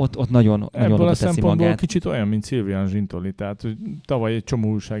igen, megy. Ott nagyon ebből oda a teszi szempontból magát. kicsit olyan, mint Silvian Gintoli. Tehát hogy tavaly egy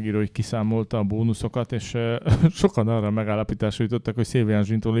csomó újságíró hogy kiszámolta a bónuszokat, és sokan arra a megállapításra jutottak, hogy Silvian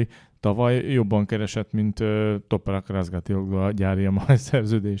Gintoli tavaly jobban keresett, mint Toprak Razgatioglu a gyári Yamaha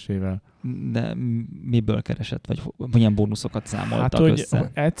szerződésével. De miből keresett, vagy milyen bónuszokat számoltak hogy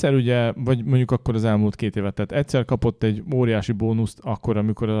össze? Egyszer ugye, vagy mondjuk akkor az elmúlt 2 évet, tehát egyszer kapott egy óriási bónuszt akkor,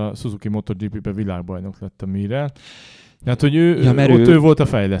 amikor a Suzuki MotoGP-be világbajnok lett a Mirrel. Tehát, hogy ő volt a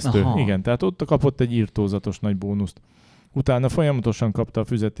fejlesztő. Aha. Igen, tehát ott kapott egy irtózatos nagy bónuszt. Utána folyamatosan kapta a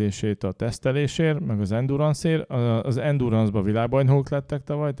fizetését a tesztelésért, meg az Endurance-ért. Az Endurance-ba világbajnokok lettek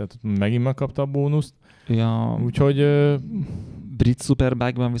tavaly, tehát megint megkapta a bónuszt. Úgyhogy... Brit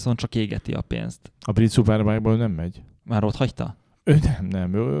Superbike-ban viszont csak égeti a pénzt. A Brit Superbike-ban nem megy. Már ott hagyta? Ő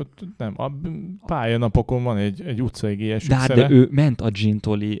nem. A pályanapokon van egy utcai GS-ük de ő ment a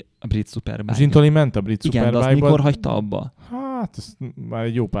Gintoli a Brit Superbike-ban. Gintoli ment a Brit Superbike-ban. Igen, de azt mikor hagyta abba? Hát, ez már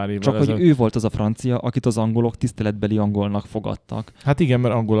egy jó pár évvel csak hogy ő volt az a francia, akit az angolok tiszteletbeli angolnak fogadtak. Hát igen,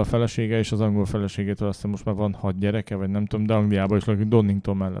 mert angol a felesége, és az angol feleségétől azt most már van 6 gyereke, vagy nem tudom, de Angliában is lakik,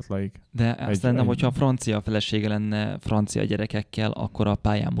 Donington mellett lakik. De azt nem, hogyha a francia felesége lenne francia gyerekekkel, akkor a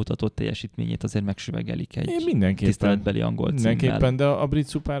pályán mutatott teljesítményét azért megsüvegelik egy tiszteletbeli angol címmel. Mindenképpen, de a Brit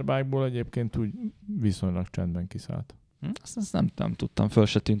Superbike-ból egyébként úgy viszonylag csendben kiszállt. Azt nem tudtam, föl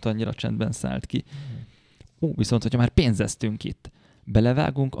se tűnt, annyira csendben szállt ki. Viszont, hogyha már pénzeztünk itt,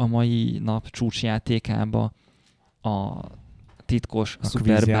 belevágunk a mai nap csúcsjátékába a titkos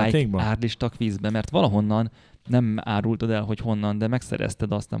Superbike árlista kvízbe, mert valahonnan nem árultad el, hogy honnan, de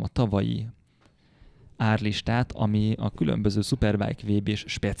megszerezted aztán a tavalyi árlistát, ami a különböző Superbike VB-s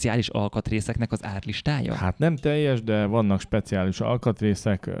speciális alkatrészeknek az árlistája? Hát nem teljes, de vannak speciális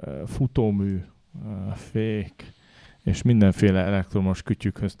alkatrészek, futómű, fék, és mindenféle elektromos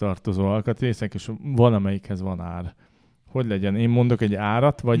kütyükhöz tartozó alkatrészek, és van, amelyikhez van ár. Hogy legyen? Én mondok egy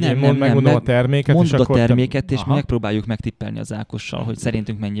árat, vagy megmondom a terméket? Mondd a terméket, és mi megpróbáljuk megtippelni az Ákossal, hogy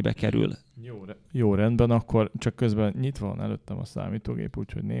szerintünk mennyibe kerül. Jó, rendben, akkor csak közben nyitva van előttem a számítógép,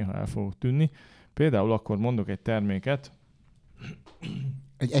 úgyhogy néha el fogok tűnni. Például akkor mondok egy terméket.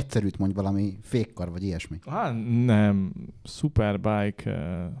 Egy egyszerűt mondj, valami fékkar, vagy ilyesmi. Hát nem.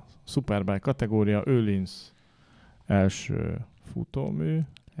 Superbike kategória, Öhlins első futómű,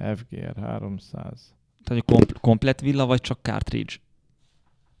 FGR 300. Tehát egy komplett villa, vagy csak cartridge?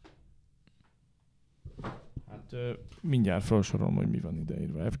 Hát mindjárt felsorolom, hogy mi van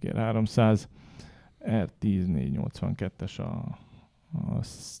ideírva. FGR 300, R10482-es a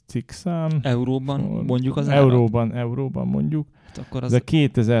cikkszám. Euróban mondjuk az árat? Euróban mondjuk. Hát akkor az... De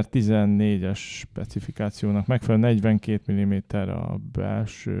 2014-es specifikációnak megfelelő 42 mm a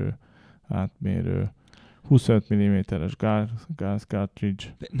belső átmérő, 25 mm-es gáz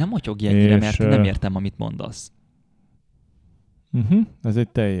cartridge. Nem motyogj ennyire, mert nem értem, amit mondasz. Ez egy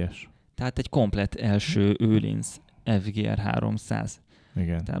teljes. Tehát egy komplett első Öhlins FGR 300.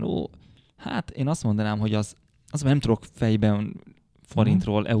 Igen. Tehát, hát én azt mondanám, hogy az nem tudok fejben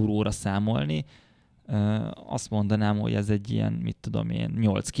forintról euróra számolni. Azt mondanám, hogy ez egy ilyen, mit tudom én,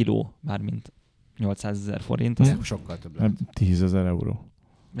 8 kiló, mármint 800 000 forint. Az sokkal több lehet. 10 000 euró.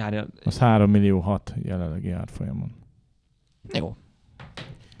 Az 3,6 millió jelenlegi árfolyamon. Jó.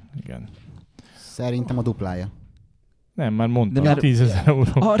 Igen. Szerintem a duplája. Nem, már mondtam, 10 000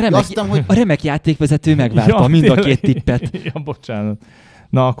 euró. A remek játékvezető megvárta mind a két tippet. Ja, bocsánat.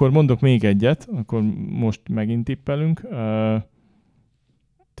 Na, akkor mondok még egyet, akkor most megint tippelünk.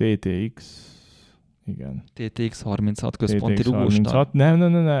 TTX, igen. TTX 36 központi rugóstag.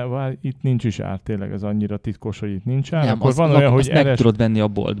 Nem, itt nincs is ár, tényleg ez annyira titkos, hogy itt nincs ár. Nem, akkor van olyan, hogy meg tudod venni a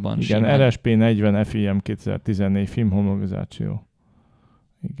boltban. Igen, simán. RSP40 FIM 2014 film homologizáció.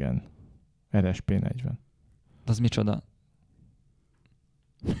 Igen, RSP40. Az micsoda?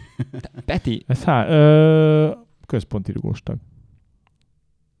 Peti? Ez központi rugóstag.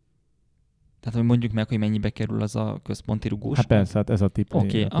 Tehát, hogy mondjuk meg, hogy mennyibe kerül az a központi rugós. Hát persze, hát ez a tipp.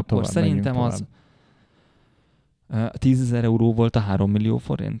 Oké, akkor szerintem az 10 000 euró volt a 3 millió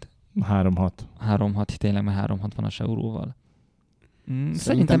forint? 3,6. 3,6, tényleg már 360-as euróval.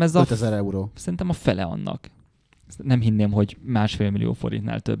 Szerintem ez 5000 euró. Szerintem a fele annak. Nem hinném, hogy 1,5 millió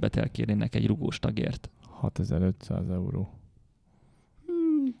forintnál többet elkérnének egy rugós tagért. 6500 euró.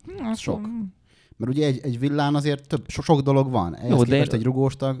 Az sok. Mert ugye egy villán azért sok dolog van. Ehhez képest egy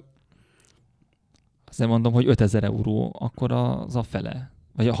rugóstag. Azért mondom, hogy 5000 euró, akkor az a fele.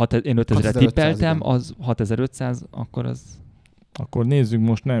 Vagy én 5000-et tippeltem, igen. Az 6500, akkor az... Akkor nézzünk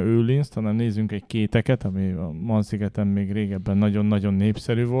most ne őlinszt, hanem nézzünk egy kéteket, ami a Man-szigeten még régebben nagyon-nagyon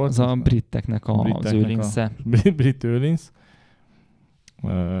népszerű volt. Az a briteknek az őlinsze. Brit őlinsz.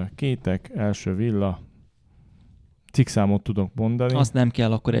 Kétek, első villa. Cikkszámot tudok mondani. Azt nem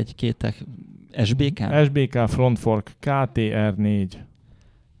kell, akkor egy kétek SBK? SBK Frontfork KTR4.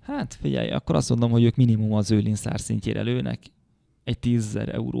 Hát figyelj, akkor azt mondom, hogy ők minimum az őlinsz árszintjére lőnek. Egy 10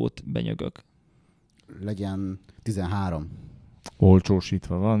 000 eurót benyögök. Legyen 13.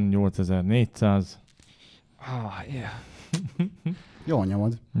 Olcsósítva van, 8400. Yeah. Jól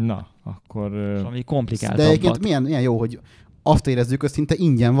nyomod. Na, akkor... Ami komplikáltabb. De egyébként milyen jó, hogy azt érezzük, hogy szinte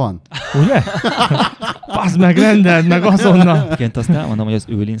ingyen van. Ugye? Passz meg, rendeld meg azonnal! Egyébként azt elmondom, hogy az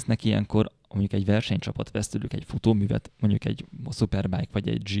őlinsznek ilyenkor mondjuk egy versenycsapat vesz tőlük egy futóművet, mondjuk egy Superbike vagy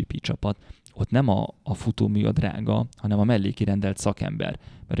egy GP csapat, ott nem a futómű a drága, hanem a mellé kirendelt szakember.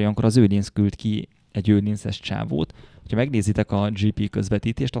 Mert olyankor az őlinsz küld ki egy őlinszes csávót. Ha megnézitek a GP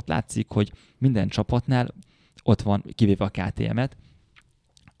közvetítést, ott látszik, hogy minden csapatnál ott van, kivéve a KTM-et,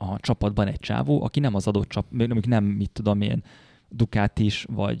 a csapatban egy csávó, aki nem az adott csapat, nem mit tudom én, Ducatis,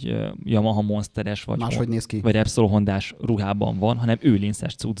 vagy Yamaha Monsteres, vagy Repsol Hondás ruhában van, hanem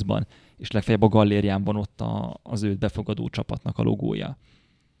őlinszes cuccban, és legfeljebb a gallérián van ott az őt befogadó csapatnak a logója.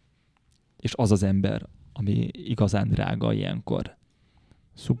 És az az ember, ami igazán drága ilyenkor.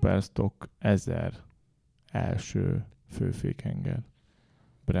 Superstock 1000 első főfékhenger.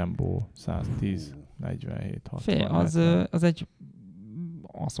 Brembo 110 47 60. Az egy,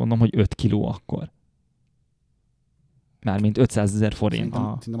 azt mondom, hogy 5 kiló akkor. Mármint 500 000 forint.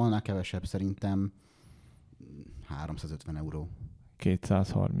 Szerintem annál kevesebb, szerintem 350 euró.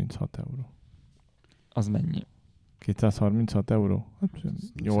 236 euró. Az mennyi? 236 euró? Hát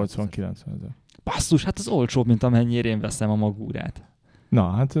 80-90 ezer. Basszus, hát az olcsóbb, mint amennyire én veszem a magúrát. Na,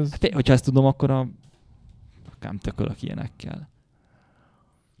 hát ez... Hát, hogyha ezt tudom, akkor akár tökölök ilyenekkel.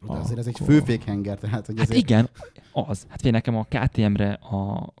 De azért ez egy főfékhenger, tehát hogy hát azért... igen, az. Hát nekem a KTM-re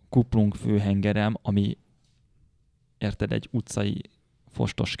a kuplung főhengerem, ami érted, egy utcai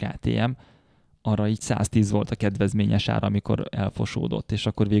fostos KTM, arra így 110 volt a kedvezményes ára, amikor elfosódott, és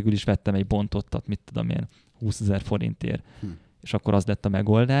akkor végül is vettem egy bontottat, mit tudom én, 20 000 forintért. És akkor az lett a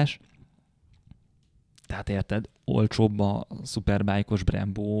megoldás. Tehát érted, olcsóbb a Superbike-os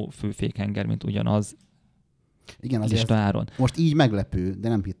Brembo főfékhenger, mint ugyanaz. Igen, azért áron. Most így meglepő, de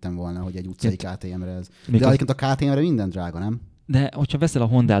nem hittem volna, hogy egy utcai KTM-re ez. De egyébként a KTM-re minden drága, nem? De hogyha veszel a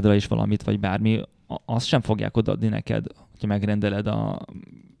Hondádra is valamit, vagy bármi, azt sem fogják odaadni neked, hogyha megrendeled a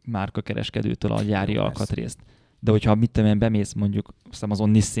márkakereskedőtől a gyári alkatrészt. De hogyha mit tudom én, bemész mondjuk, azon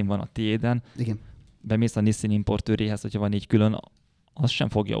Nissin van a tiéden, igen. Bemész a Nissin importőréhez, hogyha van így külön, azt sem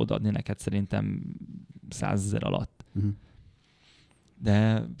fogja odaadni neked szerintem 100 000 alatt. Uh-huh.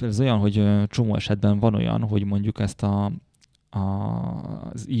 De ez olyan, hogy csomó esetben van olyan, hogy mondjuk ezt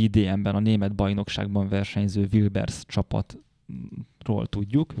az IDM-ben, a német bajnokságban versenyző Wilbers csapatról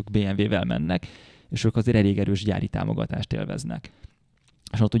tudjuk, ők BMW-vel mennek, és ők azért elég erős gyári támogatást élveznek.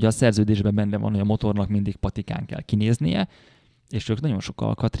 És ott ugye a szerződésben benne van, hogy a motornak mindig patikán kell kinéznie, és ők nagyon sok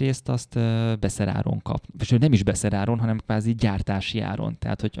alkatrészt azt beszeráron kap. És nem is beszeráron, hanem kvázi gyártási áron.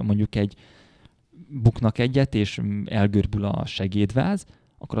 Tehát, hogyha mondjuk buknak egyet, és elgörbül a segédváz,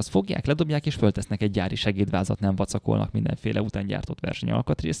 akkor azt fogják, ledobják, és föltesznek egy gyári segédvázat, nem vacakolnak mindenféle után gyártott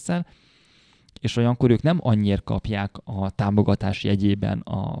versenyalkatrésszel, és olyankor ők nem annyiért kapják a támogatás jegyében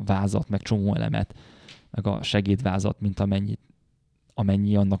a vázat, meg csomó elemet, meg a segédvázat, mint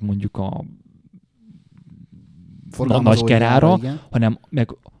amennyi annak mondjuk a nagy kerára,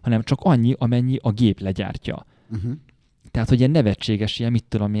 hanem csak annyi, amennyi a gép legyártja. Uh-huh. Tehát, hogy ilyen nevetséges, mit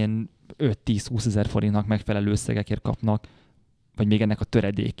tudom, ilyen 5-10-20 000 forintnak megfelelő összegekért kapnak, vagy még ennek a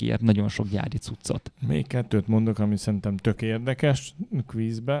töredékért nagyon sok gyári cuccot. Még kettőt mondok, ami szerintem tök érdekes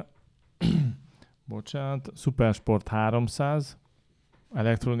kvízbe. Bocsánat. Supersport 300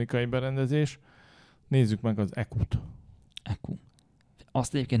 elektronikai berendezés. Nézzük meg az EQ-t. EQ.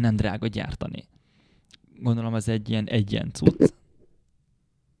 Azt egyébként nem drága gyártani. Gondolom ez egy ilyen cucc.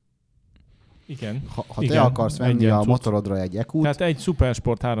 Igen. Ha te akarsz venni a motorodra egy EQ-t... Tehát egy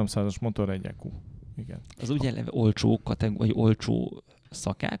Supersport 300-as motor egy EQ. Igen. Az úgy eleve olcsó vagy olcsó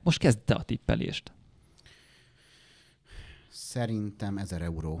szakák. Most kezd te a tippelést. Szerintem 1000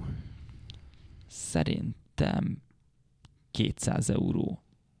 euró. Szerintem 200 euró.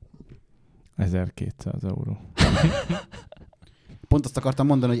 1200 euró. Pont azt akartam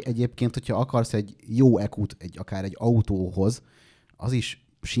mondani, hogy egyébként, hogyha akarsz egy jó EQ-t akár egy autóhoz, az is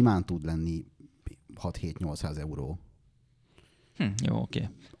simán tud lenni 6-7-800 euró. Jó, oké.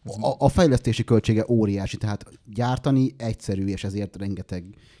 A fejlesztési költsége óriási, tehát gyártani egyszerű, és ezért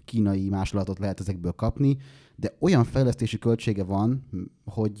rengeteg kínai másolatot lehet ezekből kapni, de olyan fejlesztési költsége van,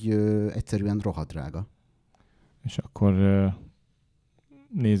 hogy egyszerűen rohadt drága. És akkor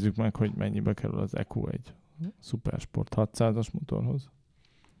nézzük meg, hogy mennyibe kerül az EQ egy Supersport 600-as motorhoz.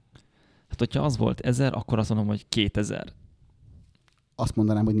 Hát, hogyha az volt 1000, akkor azt mondom, hogy 2000. Azt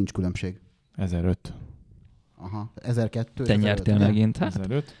mondanám, hogy nincs különbség. 1005. Aha, 1002. Te nyertél megint. Hát,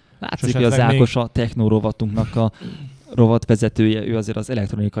 1005. látszik, hogy az Ákos a technorovatunknak a rovatvezetője, ő azért az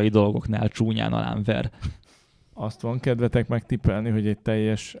elektronikai dolgoknál csúnyán alám ver. Azt van kedvetek megtippelni, hogy egy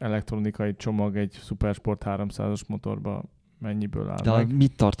teljes elektronikai csomag egy Supersport 300-as motorba mennyiből áll De meg?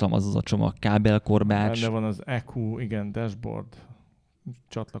 mit tartalmaz az a csomag? Kábelkorbács? Benne van az EQ, igen, dashboard,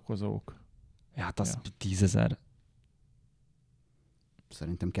 csatlakozók. Hát az 10 000.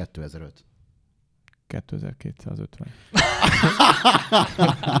 Szerintem 2005. 2250.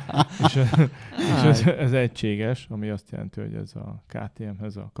 és ez egységes, ami azt jelenti, hogy ez a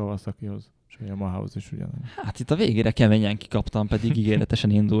KTM-hez, a Kawasakihoz és a Yamahához is ugyanaz. Hát itt a végére keményen kikaptam, pedig ígéretesen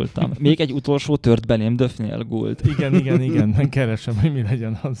indultam. Még egy utolsó tört belém Döfnél Guld. Igen, keresem, hogy mi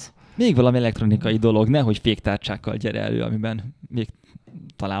legyen az. Még valami elektronikai dolog, nehogy féktárcsákkal gyere elő, amiben még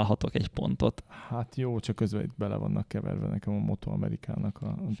találhatok egy pontot. Hát jó, csak közben itt bele vannak keverve nekem a Moto Amerikának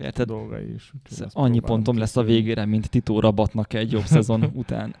a dolgai is. Annyi pontom lesz a végére, mint Tito Rabatnak egy jobb szezon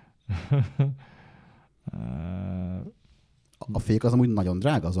után. A fék az amúgy nagyon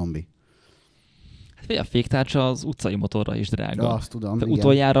drága, a zombi. Hát a féktárcsa az utcai motorra is drága. Ja, azt tudom, de igen.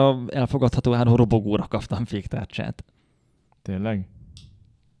 utoljára elfogadható áron robogóra kaptam féktárcsát. Tényleg?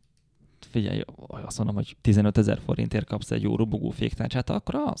 Figyelj, azt mondom, hogy 15 000 forintért kapsz egy jó robogó féktárcsát,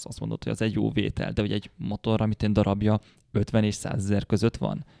 akkor azt mondod, hogy az egy jó vétel, de hogy egy motor, amit én darabja 50 és 100 000 között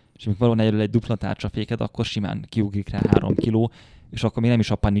van, és amikor valóban erről egy dupla tárcsaféked, akkor simán kiugrik rá 3 kiló, és akkor még nem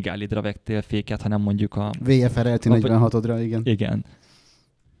is a Panigale-dra vettél féket, hanem mondjuk a... VFR LT 46-odra, igen. Igen.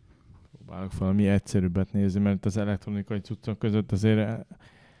 Próbálok valami egyszerűbbet nézni, mert az elektronikai cuccok között azért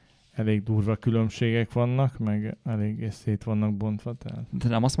elég durva különbségek vannak, meg elég szét vannak bontva. Tehát... De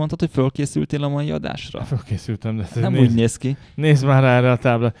nem azt mondtad, hogy fölkészültél a mai adásra? Fölkészültem, de nem úgy néz ki. Nézd már erre a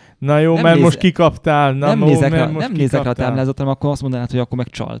táblát. Na jó, nem mert most kikaptál. Nem nézek rá a táblázatot, hanem akkor azt mondanád, hogy akkor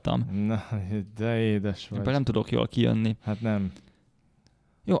megcsaltam. Na, de édes vagy. Ebből nem tudok jól kijönni. Hát nem.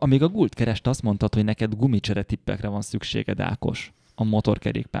 Jó, amíg a Gult kereste, azt mondtad, hogy neked gumicsere tippekre van szükséged, Ákos, a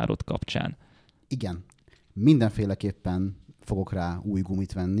motorkerékpárod kapcsán. Igen. Mindenféleképpen fogok rá új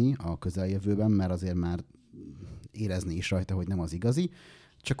gumit venni a közeljövőben, mert azért már érezni is rajta, hogy nem az igazi.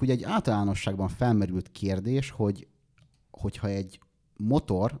 Csak ugye egy általánosságban felmerült kérdés, hogyha egy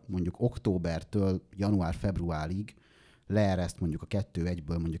motor mondjuk októbertől január-februárig leereszt mondjuk a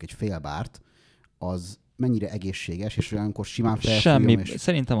 2-1-ből mondjuk egy fél bárt, az mennyire egészséges, és olyankor simán felfújom. Semmi,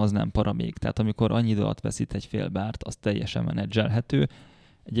 szerintem az nem para még. Tehát amikor annyi idő alatt veszít egy fél bárt, az teljesen menedzselhető.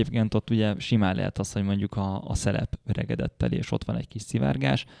 Egyébként ott ugye simán lehet az, hogy mondjuk a szelep öregedett el, és ott van egy kis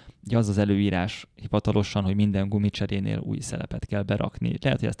szivárgás. Ugye az előírás hivatalosan, hogy minden gumicserénél új szelepet kell berakni.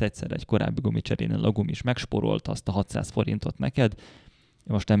 Lehet, hogy ezt egyszer egy korábbi gumicserénél a gumis megsporolt azt a 600 forintot neked.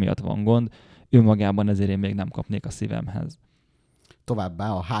 Most emiatt van gond. Önmagában ezért én még nem kapnék a szívemhez.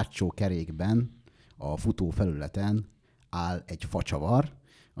 Továbbá a hátsó kerékben, a futó felületen áll egy facsavar,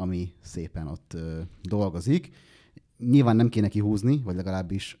 ami szépen ott dolgozik. Nyilván nem kéne kihúzni, vagy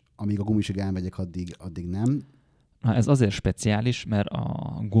legalábbis amíg a gumisig elmegyek, addig nem. Na, ez azért speciális, mert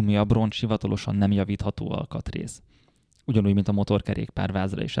a gumiabroncs hivatalosan nem javítható alkatrész. Ugyanúgy, mint a motorkerékpár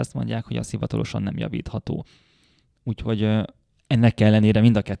vázra is ezt mondják, hogy az hivatalosan nem javítható. Úgyhogy ennek ellenére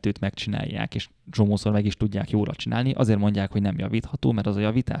mind a kettőt megcsinálják, és csomószor meg is tudják jóra csinálni. Azért mondják, hogy nem javítható, mert az a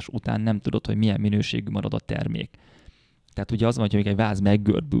javítás után nem tudod, hogy milyen minőségű marad a termék. Tehát ugye az van, hogy egy váz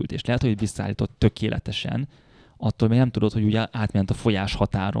meggörbült, és lehet, hogy visszaállított tökéletesen, attól még nem tudod, hogy ugye átment a folyás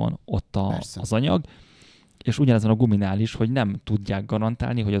határon ott az anyag, és ugyanez van a guminál is, hogy nem tudják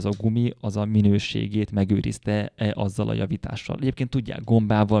garantálni, hogy az a gumi az a minőségét megőrizte azzal a javítással. Egyébként tudják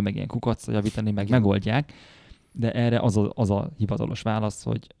gombával, meg ilyen kukaccal javítani, meg megoldják, de erre az a hivatalos válasz,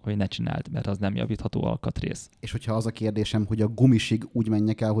 hogy ne csináld, mert az nem javítható alkatrész. És hogyha az a kérdésem, hogy a gumisig úgy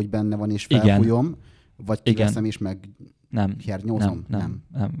menjek el, hogy benne van és felfújom, vagy kiveszem és meg hernyózom? Nem.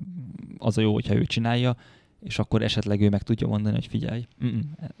 Az a jó, hogyha ő csinálja, és akkor esetleg ő meg tudja mondani, hogy figyelj,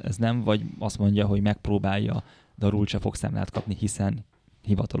 ez nem, vagy azt mondja, hogy megpróbálja, de arról se fog számlát kapni, hiszen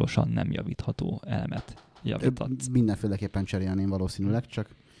hivatalosan nem javítható elemet javítatsz. Mindenféleképpen cserélném valószínűleg,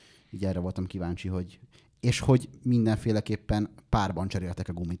 csak így erre voltam kíváncsi, hogy mindenféleképpen párban cseréltek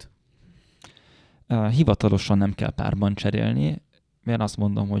a gumit. Hivatalosan nem kell párban cserélni. mert azt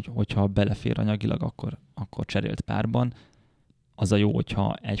mondom, hogy hogyha belefér anyagilag, akkor cserélt párban. Az a jó,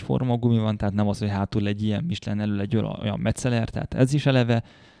 hogyha egyforma gumi van, tehát nem az, hogy hátul egy ilyen Michelin, elől egy olyan Metzeler, tehát ez is eleve.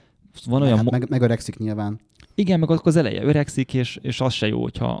 Van olyan megöregszik nyilván. Igen, meg akkor az eleje öregszik, és az se jó,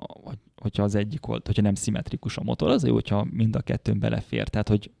 hogyha az egyik old, hogyha nem szimmetrikus a motor, az jó, hogyha mind a kettőn belefér. Tehát,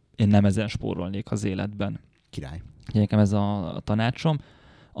 hogy én nem ezen spórolnék az életben. Király. Nekem ez a tanácsom.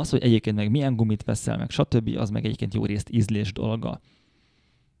 Az, hogy egyébként meg milyen gumit veszel, meg stb., az meg egyébként jó részt ízlés dolga.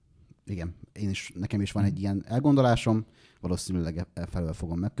 Igen, nekem is van egy ilyen elgondolásom, valószínűleg felől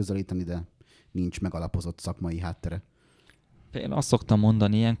fogom megközelíteni, de nincs megalapozott szakmai háttere. Én azt szoktam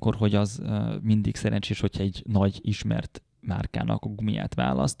mondani ilyenkor, hogy az mindig szerencsés, hogyha egy nagy ismert márkának a gumiját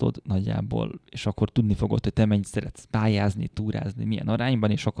választod nagyjából, és akkor tudni fogod, hogy te mennyit szeretsz pályázni, túrázni, milyen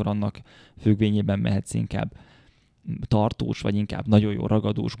arányban, és akkor annak függvényében mehetsz inkább tartós, vagy inkább nagyon jó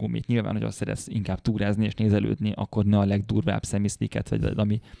ragadós gumit. Nyilván, hogy azt szeretsz inkább túrázni és nézelődni, akkor ne a legdurvább szemiszliket, vagy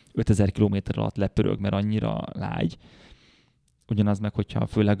ami 5000 km alatt lepörög, mert annyira lágy. Ugyanaz meg, hogyha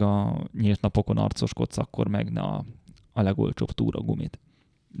főleg a nyílt napokon arcoskodsz, akkor meg ne a legolcsóbb túragumit.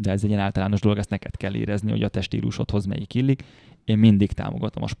 De ez egy ilyen általános dolog, ezt neked kell érezni, hogy a testílusodhoz melyik illik. Én mindig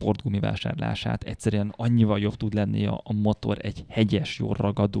támogatom a sportgumi vásárlását. Egyszerűen annyival jobb tud lenni a motor egy hegyes, jól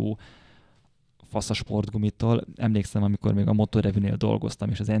ragadó, fasz a sportgumitól. Emlékszem, amikor még a Motorrevűnél dolgoztam,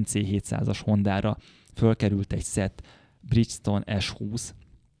 és az NC700-as Hondára fölkerült egy set Bridgestone S20,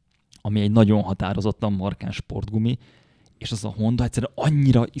 ami egy nagyon határozottan markáns sportgumi, és az a Honda egyszerűen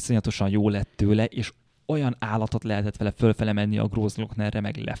annyira iszonyatosan jó lett tőle, és olyan állatot lehetett vele fölfele menni a Großglocknerre,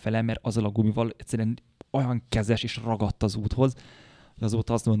 meg lefele, mert azzal a gumival egyszerűen olyan kezes és ragadt az úthoz, hogy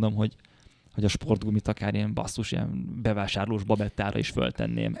azóta azt mondom, hogy a sportgumit akár ilyen basszus, ilyen bevásárlós babettára is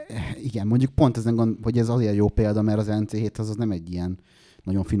föltenném. Igen, mondjuk pont ezen hogy ez azért jó példa, mert az NC7 az nem egy ilyen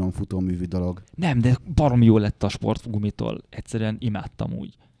nagyon finom futóművű dolog. Nem, de baromi jó lett a sportgumitól. Egyszerűen imádtam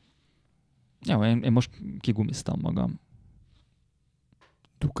úgy. Jó, én most kigumiztam magam.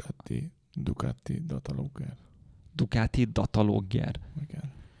 Ducati Datalogger. Ducati Datalogger.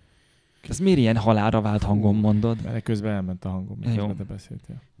 Igen. Ez miért ilyen halálra vált hangon mondod? Mert közben elment a hangom, miközben te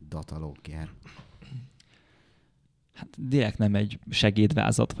beszéltél. Datalogger. Hát direkt nem egy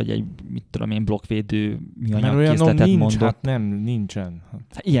segédvázat, vagy egy, mit tudom én, blokkvédő műanyag készletet mondott. Hát nem, nincsen.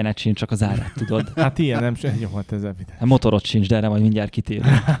 Hát ilyenet sincs, csak az árát tudod. Hát ilyen nem, jó, hát ez evidens. Hát motorod sincs, de erre majd mindjárt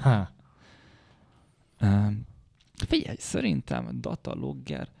kitérünk. Figyelj, szerintem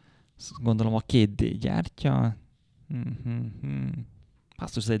Datalogger, gondolom a 2D gyártja.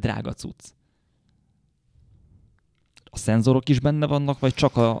 Basszus, ez egy drága cucc. A szenzorok is benne vannak, vagy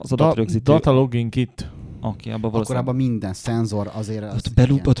csak az adatrögzítő? Datalogging kit. Okay, akkor abban minden szenzor azért...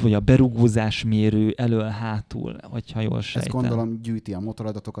 Ott vagy a berugózásmérő elől-hátul, hogyha jól sejtem. Ezt gondolom gyűjti a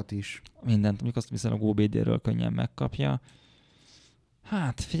motoradatokat is. Mindent, mondjuk azt viszont a GoBD-ről könnyen megkapja.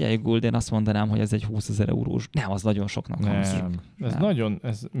 Hát figyelj, Gold, én azt mondanám, hogy ez egy 20 000 eurós. Nem, az nagyon soknak hangzik.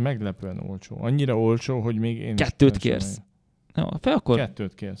 Ez meglepően olcsó. Annyira olcsó, hogy még én... 2 kérsz. Jó, fel akkor... 2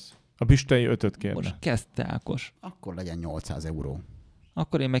 kérsz. A Bistei 5 kérne. Most kezdte Ákos. Akkor legyen 800 euró.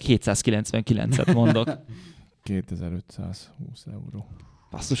 Akkor én meg 799-et mondok. 2520 euró.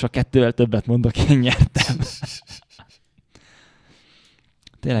 Basszus, a 2-vel többet mondok, én nyertem.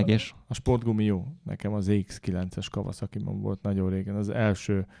 Tényleg és? A sportgumi jó. Nekem az X9-es Kawasaki-ban volt nagyon régen. Az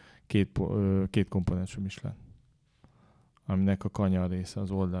első két komponensű Michelin. Aminek a kanyar része,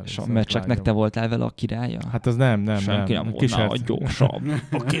 az oldal része. És a meccseknek te voltál vele a királya? Hát az nem. Senki nem volna a gyorsabb.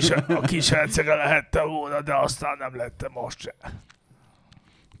 A kis hercege lehette volna, de aztán nem lettem most se.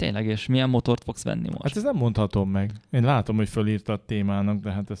 Tényleg, és milyen motort fogsz venni most? Hát ez nem mondhatom meg. Én látom, hogy fölírta a témának,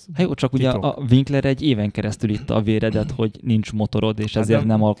 de hát ez hát jó, csak titok. Ugye a Winkler egy éven keresztül itta a véredet, hogy nincs motorod, és ezért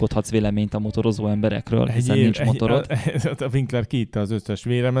nem alkothatsz véleményt a motorozó emberekről, hiszen nincs motorod. A Winkler kiitta az összes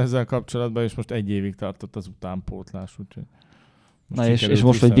vérem ezzel kapcsolatban, és most 1 évig tartott az utánpótlás. Úgyhogy na és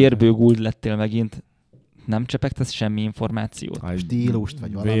most, hogy vérből Gould lettél megint, nem csepegtesz semmi információt? Stílust,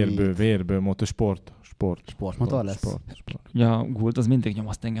 vagy valami? Vérből motor, Sportmotor lesz? Sport. Ja, Gould, az mindig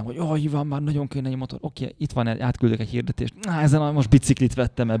nyomaszt engem, hogy Ivan, már nagyon kéne egy motor. Oké, itt van, átküldök egy hirdetést. Ezen most biciklit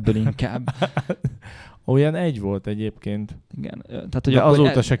vettem ebből inkább. Olyan egy volt egyébként. Igen. Tehát, hogy de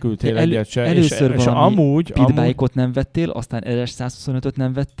azóta se küldtél egyet se. Először és valami pitbike-ot nem vettél, aztán RS125-öt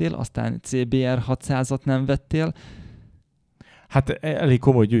nem vettél, aztán CBR 600-at nem vettél. Hát elég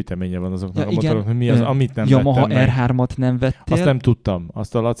komoly gyűjteménye van azoknak a motoroknak. Mi az, amit nem Yamaha vettem R3-at nem vettél. Azt nem tudtam.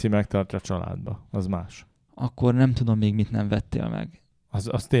 Azt a Laci megtartja a családba. Az más. Akkor nem tudom még mit nem vettél meg.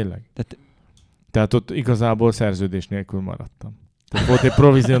 Az tényleg? Tehát ott igazából szerződés nélkül maradtam. Tehát volt egy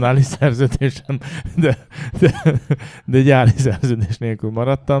provizionális szerződésem, de gyári szerződés nélkül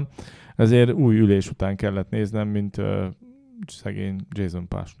maradtam. Ezért új ülés után kellett néznem, mint szegény Jason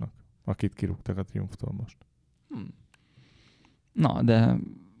Pásnak, akit kirúgtak a Triumftól most. Na, de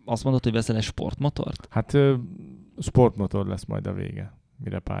azt mondod, hogy veszel egy sportmotort? Hát sportmotor lesz majd a vége,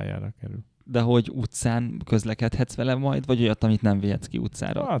 mire pályára kerül. De hogy utcán közlekedhetsz vele majd, vagy olyat, amit nem vihetsz ki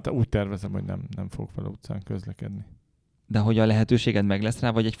utcára? Hát úgy tervezem, hogy nem fogok vele utcán közlekedni. De hogy a lehetőséged meg lesz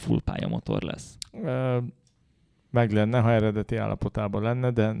rá, vagy egy full pályamotor lesz? Meg lenne, ha eredeti állapotában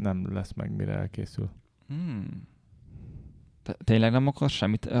lenne, de nem lesz meg, mire elkészül. Tényleg nem akarsz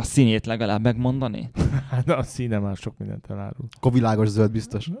semmit? A színét legalább megmondani? Hát a színe már sok mindent elárul. Kovilágos zöld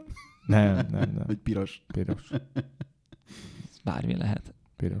biztos. Nem. Vagy piros. Piros. Bármi lehet.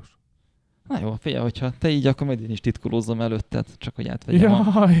 Piros. Na jó, figyelj, hogyha te így, akkor majd én is titkolózzam előtted, csak hogy átvegyem.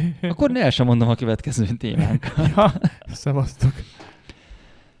 Akkor el sem mondom a következő témánk. Ja, szevasztok.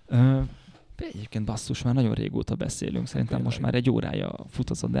 Egyébként basszus, már nagyon régóta beszélünk, szerintem most már egy órája fut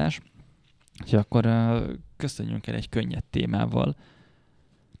az adás. Úgyhogy akkor köszönjünk el egy könnyed témával.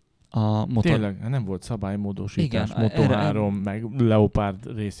 Tényleg, nem volt szabálymódosítás, Moto3, meg Leopard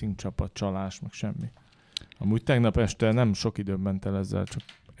Racing csapat, csalás, meg semmi. Amúgy tegnap este nem sok időm ment el ezzel, csak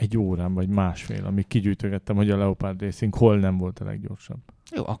egy órán vagy másfél, amíg kigyűjtögettem, hogy a Leopard Racing hol nem volt a leggyorsabb.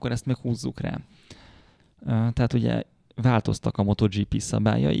 Jó, akkor ezt még húzzuk rá. Tehát ugye változtak a MotoGP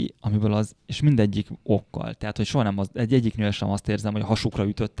szabályai, amiből és mindegyik okkal. Tehát, hogy soha nem egyiknél sem azt érzem, hogy a hasukra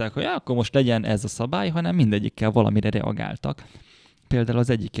ütöttek, hogy akkor most legyen ez a szabály, hanem mindegyikkel valamire reagáltak. Például az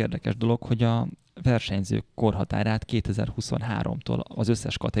egyik érdekes dolog, hogy a versenyzők korhatárát 2023-tól az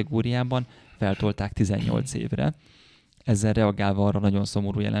összes kategóriában feltolták 18 évre. Ezzel reagálva arra nagyon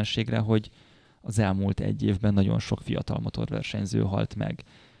szomorú jelenségre, hogy az elmúlt egy évben nagyon sok fiatal motorversenyző halt meg.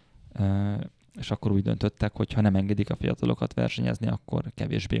 És akkor úgy döntöttek, hogy ha nem engedik a fiatalokat versenyezni, akkor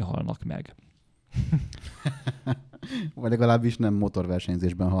kevésbé halnak meg. Vagy legalábbis nem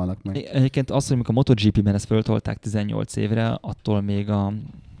motorversenyzésben halnak meg. Egyébként az, hogy a MotoGP-ben ezt föltolták 18 évre, attól még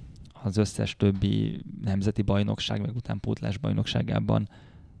az összes többi nemzeti bajnokság, meg utánpótlás bajnokságában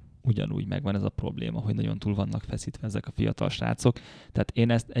ugyanúgy megvan ez a probléma, hogy nagyon túl vannak feszítve ezek a fiatal srácok. Tehát én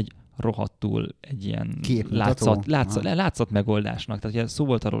ezt egy ilyen látszat megoldásnak. Tehát ugye szó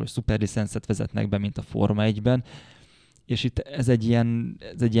volt arról, hogy szuperlicenszet vezetnek be, mint a Forma 1-ben, és itt ez egy ilyen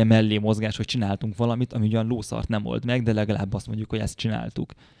mellé mozgás, hogy csináltunk valamit, ami ugyan lószart nem old meg, de legalább azt mondjuk, hogy ezt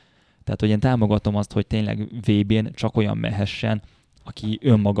csináltuk. Tehát, hogy én támogatom azt, hogy tényleg VB-n csak olyan mehessen, aki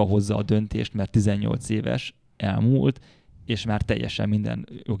önmaga hozza a döntést, mert 18 éves, elmúlt, és már teljesen minden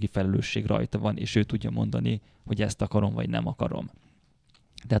jogi felelősség rajta van, és ő tudja mondani, hogy ezt akarom, vagy nem akarom.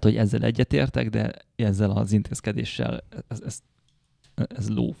 Tehát, hogy ezzel egyetértek, de ezzel az intézkedéssel ez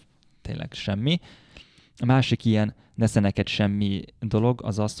ló, tényleg semmi. A másik ilyen nesze neked semmi dolog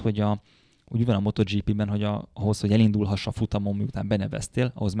az az, hogy úgy van a MotoGP-ben, hogy ahhoz, hogy elindulhass a futamon, miután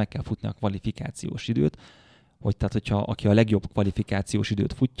beneveztél, ahhoz meg kell futni a kvalifikációs időt, tehát, hogyha aki a legjobb kvalifikációs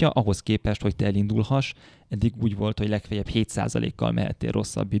időt futja, ahhoz képest, hogy te elindulhass, eddig úgy volt, hogy legfeljebb 7%-kal mehettél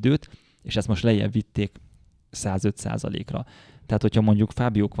rosszabb időt, és ezt most lejjebb vitték 105%-ra. Tehát, hogyha mondjuk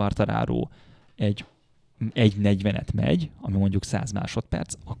Fabio Quartararo egy 1.40-et megy, ami mondjuk 100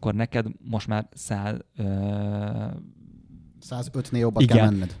 másodperc, akkor neked most már 105-nél jobbat kell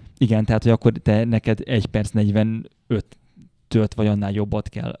menned. Igen, tehát, hogy akkor neked 1 perc 45-töt vagy annál jobbat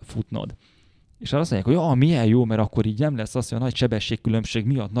kell futnod. És azt mondják, hogy milyen jó, mert akkor így nem lesz az, hogy a nagy sebességkülönbség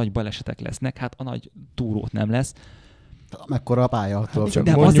miatt nagy balesetek lesznek, hát a nagy túrót nem lesz. Mekkora a pálya?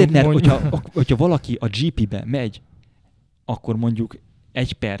 De azért, mert hogyha valaki a GP-be megy, akkor mondjuk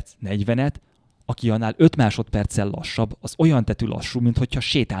 1 perc 40-et, aki annál 5 másodperccel lassabb, az olyan tetű lassú, mint hogyha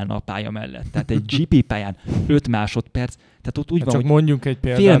sétálna a pálya mellett. Tehát egy GP pályán 5 másodperc, tehát ott úgy van, hogy mondjunk egy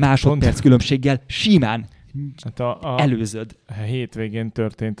példát, fél másodperc különbséggel simán előzöd. Hétvégén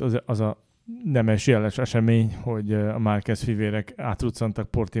történt az a nemes jeles esemény, hogy a Márquez fivérek átruccantak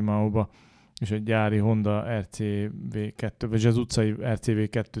Portimaóba, és egy gyári Honda RCV2, vagy az utcai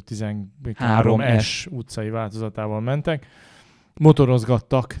RCV2 13S utcai változatával mentek.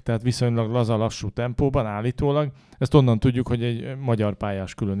 Motorozgattak, tehát viszonylag laza-lassú tempóban állítólag. Ezt onnan tudjuk, hogy egy magyar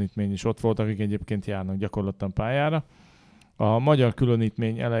pályás különítmény is ott volt, akik egyébként járnak gyakorlottan pályára. A magyar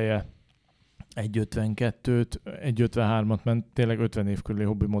különítmény eleje 1.52-t, 1.53-at ment, tényleg 50 év körüli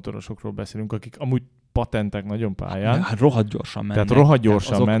hobbi motorosokról beszélünk, akik amúgy patentek nagyon pályán. Hát rohadt gyorsan mennek. Tehát rohadt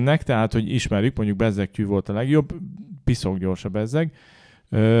gyorsan mennek, tehát hogy ismerjük, mondjuk Bezzeg volt a legjobb, piszok gyors a Bezzeg,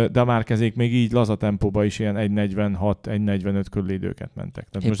 de a Márquezék még így laza tempóban is ilyen 1.46, 1.45 körüli időket mentek.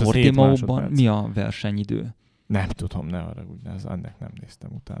 Portimaóban mi a versenyidő? Nem tudom, ne haragudj, ennek nem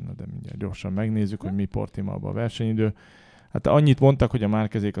néztem utána, de mindjárt gyorsan megnézzük, hogy mi Portimaóban a versenyidő. Hát annyit mondtak, hogy a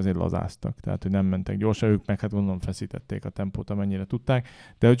Márquezék azért lazáztak, tehát hogy nem mentek gyorsan, ők meg hát gondolom feszítették a tempót, amennyire tudták,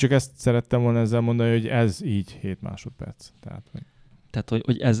 de hogy csak ezt szerettem volna ezzel mondani, hogy ez így 7 másodperc. Tehát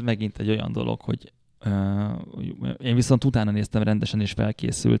hogy ez megint egy olyan dolog, hogy én viszont utána néztem rendesen és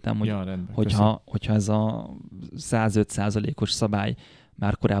felkészültem, hogy hogyha ez a 105%-os szabály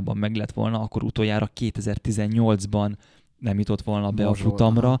már korábban meg lett volna, akkor utoljára 2018-ban nem jutott volna be a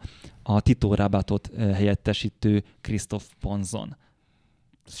futamra a Tito Rabatot helyettesítő Christophe Ponzon.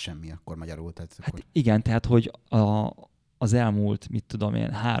 Ez semmi akkor magyarul. Tehát hát akkor... Igen, tehát hogy az elmúlt,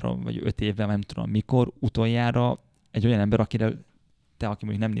 3 vagy 5 évvel, nem tudom mikor, utoljára egy olyan ember, akire te, aki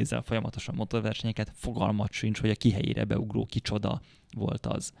mondjuk nem nézel folyamatosan motorversenyeket, fogalmat sincs, hogy a kihelyére beugró kicsoda volt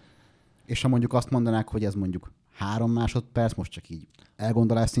az. És ha mondjuk azt mondanák, hogy ez mondjuk 3 másodperc, most csak így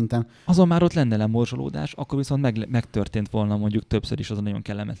elgondolás szinten. Azon már ott lenne lemorzsolódás, akkor viszont megtörtént volna mondjuk többször is az a nagyon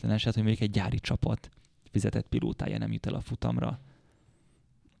kellemetlen eset, hogy mondjuk egy gyári csapat fizetett pilótája nem jut el a futamra.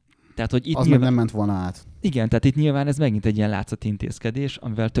 Tehát, hogy itt az nyilván... nem ment volna át. Igen, tehát itt nyilván ez megint egy ilyen látszati intézkedés,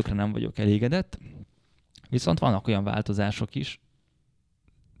 amivel tökre nem vagyok elégedett. Viszont vannak olyan változások is.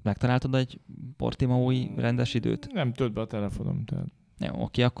 Megtaláltad egy Portimaói rendes időt? Nem tölt be a telefonom. Tehát... Jó,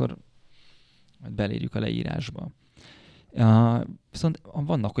 oké, akkor belérjük a leírásba. Viszont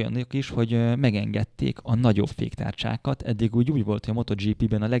vannak olyanok is, hogy megengedték a nagyobb féktárcsákat. Eddig úgy volt, hogy a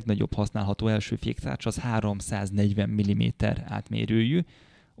MotoGP-ben a legnagyobb használható első féktárcs az 340 mm átmérőjű.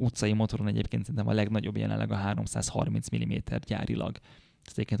 Utcai motoron egyébként szerintem a legnagyobb jelenleg a 330 mm gyárilag.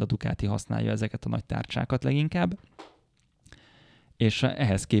 Egyébként a Ducati használja ezeket a nagy tárcsákat leginkább. És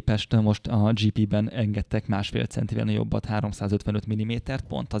ehhez képest most a GP-ben engedtek 1,5 centivel nagyobbat, 355 mm-t,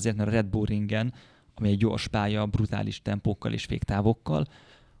 pont azért, mert a Red Bull Ringen, ami egy gyors pálya, brutális tempókkal és féktávokkal,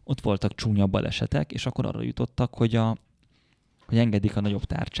 ott voltak csúnya balesetek, és akkor arra jutottak, hogy engedik a nagyobb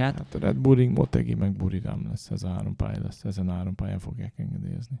tárcsát. Hát a Red Bull Ring, Motegi meg Buriram lesz, ez a 3 pálya lesz, ezen a 3 pályán fogják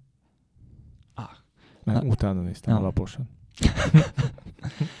engedélyezni. Utána néztem alaposan.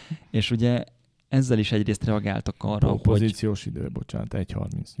 És ugye ezzel is egyrészt reagáltak arra, hogy... Pozíciós idő, bocsánat,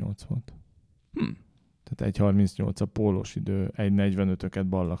 1.38 volt. Tehát 1.38 a pólós idő, 1.45-öket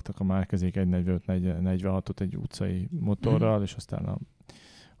ballagtak a Márquezék, 1.45-46-ot egy utcai motorral, és aztán a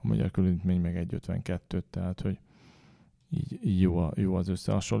magyar különítmény meg 1.52-t, tehát hogy így jó az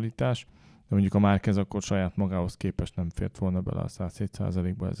összehasonlítás. De mondjuk a Márquez akkor saját magához képest nem fért volna bele a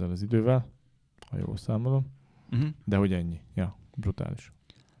 107%-ba ezzel az idővel, ha jól számolom. De hogy ennyi. Ja, brutális.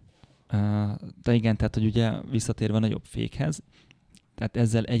 De igen, tehát hogy ugye visszatérve a nagyobb fékhez, tehát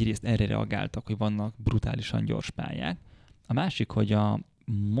ezzel egyrészt erre reagáltak, hogy vannak brutálisan gyors pályák. A másik, hogy a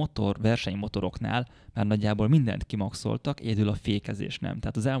versenymotoroknál már nagyjából mindent kimaxoltak, egyedül a fékezés nem.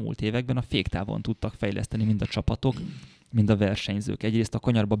 Tehát az elmúlt években a féktávon tudtak fejleszteni mind a csapatok, mind a versenyzők. Egyrészt a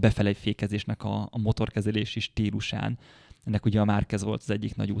kanyarba befele fékezésnek a motorkezelési stílusán. Ennek ugye a Márquez volt az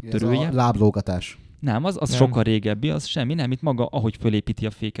egyik nagy úttörője. Ez a láblógatás. Nem, az sokkal régebbi, az semmi, nem, itt maga, ahogy fölépíti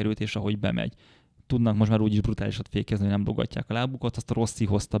a fékerőt és ahogy bemegy. Tudnak most már úgyis brutálisat fékezni, hogy nem lógatják a lábukat, azt a Rossi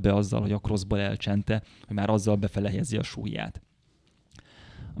hozta be azzal, hogy a crossból elcsente, hogy már azzal befele helyezi a súlyát.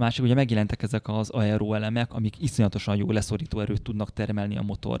 A másik, ugye megjelentek ezek az aero elemek, amik iszonyatosan jó leszorító erőt tudnak termelni a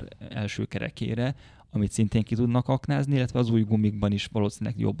motor első kerekére, amit szintén ki tudnak aknázni, illetve az új gumikban is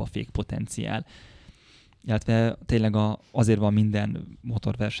valószínűleg jobb a fékpotenciál. Illetve tényleg azért van minden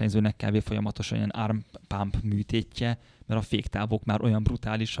motorversenyzőnek kb. Folyamatosan olyan arm pump műtétje, mert a féktávok már olyan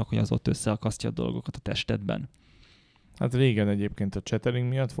brutálisak, hogy az ott összeakasztja a dolgokat a testedben. Hát régen egyébként a chattering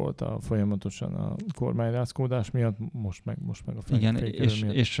miatt volt, folyamatosan a kormányrázkódás miatt, most meg a fékerő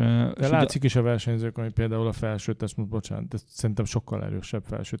miatt. De látszik is a versenyzők, hogy például a felsőtest, bocsánat, ez szerintem sokkal erősebb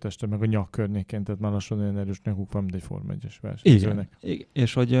felsőteste, meg a nyak környékén, tehát már lassan olyan erős nyakuk van, mint egy Forma 1-es versenyzőnek. Igen,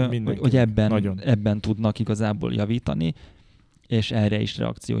 és hogy ebben tudnak igazából javítani, és erre is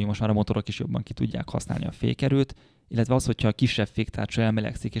reakció, most már a motorok is jobban ki tudják használni a fékerőt, illetve az, hogyha a kisebb féktárcsa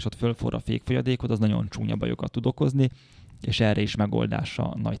elmelegszik, és ott fölforra a fékfolyadékot, az nagyon csúnya bajokat tud okozni, és erre is megoldása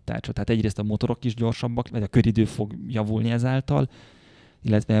a nagy tárcsa. Tehát egyrészt a motorok is gyorsabbak, vagy a köridő fog javulni ezáltal,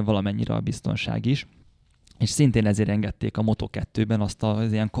 illetve valamennyire a biztonság is. És szintén ezért engedték a Moto2-ben azt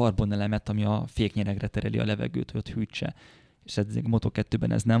az ilyen karbonelemet, ami a féknyeregre tereli a levegőt, hogy hűtse. És a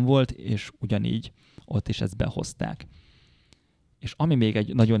Moto2-ben ez nem volt, és ugyanígy ott is ezt behozták. És ami még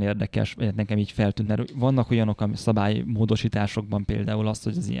egy nagyon érdekes, nekem így feltűnt, mert vannak olyanok a szabálymódosításokban például az,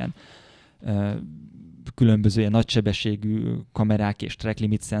 hogy az ilyen különböző ilyen nagysebességű kamerák és track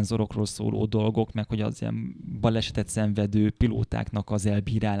limit szenzorokról szóló dolgok, meg hogy az ilyen balesetet szenvedő pilótáknak az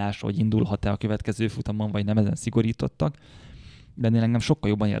elbírálása, hogy indulhat-e a következő futamon, vagy nem, ezen szigorítottak. De ennél engem sokkal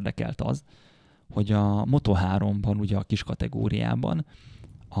jobban érdekelt az, hogy a Moto3-ban, ugye a kis kategóriában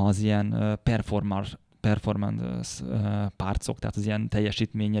az ilyen performance partsok, tehát az ilyen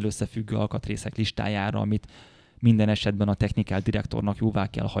teljesítménnyel összefüggő alkatrészek listájára, amit minden esetben a technical direktornak jóvá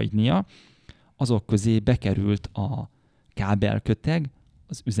kell hagynia, azok közé bekerült a kábelköteg,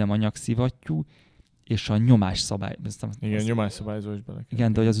 az üzemanyagszivattyú és a nyomásszabály. Igen, nyomásszabályzó is bele.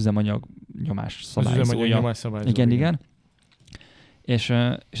 Igen, de hogy az üzemanyag nyomásszabályzója. Az üzemanyag nyomásszabályzó. Igen. És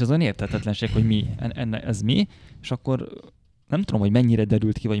az olyan érthetetlenség, hogy mi, ez mi, és akkor nem tudom, hogy mennyire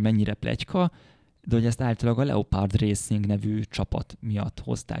derült ki, vagy mennyire pletyka, de hogy ezt általában a Leopard Racing nevű csapat miatt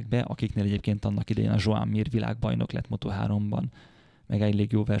hozták be, akiknél egyébként annak idején a Joan Mir világbajnok lett Moto3-ban, meg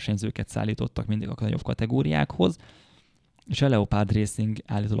elég jó versenyzőket szállítottak mindig a nagyobb kategóriákhoz, és a Leopard Racing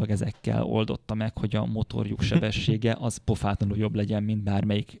állítólag ezekkel oldotta meg, hogy a motorjuk sebessége az pofátlanul jobb legyen, mint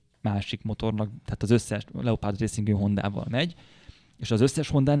bármelyik másik motornak, tehát az összes Leopard Racing Hondával megy, és az összes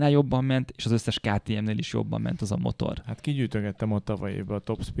Hondánál jobban ment, és az összes KTM-nél is jobban ment az a motor. Hát kigyűjtögettem ott tavaly évben a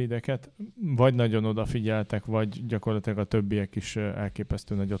top speedeket, vagy nagyon odafigyeltek, vagy gyakorlatilag a többiek is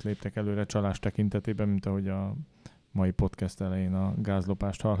elképesztő nagyot léptek előre csalás tekintetében, mint ahogy a mai podcast elején a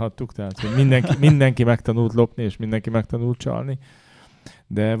gázlopást hallhattuk, tehát hogy mindenki megtanult lopni, és mindenki megtanult csalni.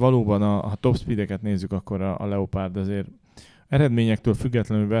 De valóban, ha top speedeket nézzük, akkor a Leopard azért eredményektől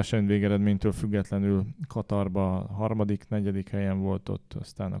függetlenül, versenyvégeredménytől függetlenül Katarba 3., 4. helyen volt ott,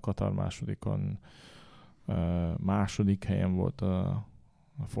 aztán a Katar másodikon 2. helyen volt a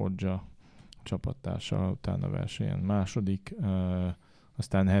Foggia csapattársa, utána versenyen 2.,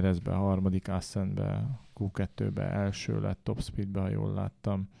 aztán Jerezbe 3., Assenbe, Q2-be első lett, top speedbe, ha jól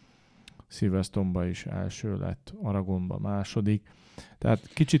láttam, Silverstone-ba is első lett, Aragonba 2. Tehát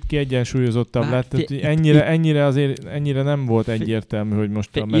kicsit kiegyensúlyozottabb lett, ennyire nem volt egyértelmű, hogy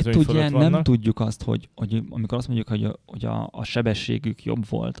most a mezőny fölött vannak. Nem tudjuk azt, hogy amikor azt mondjuk, hogy a sebességük jobb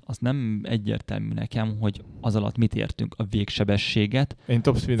volt, az nem egyértelmű nekem, hogy az alatt mit értünk, a végsebességet,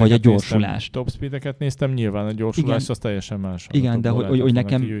 vagy a gyorsulást. Top speedeket néztem, nyilván a gyorsulás az teljesen más. Igen, de hogy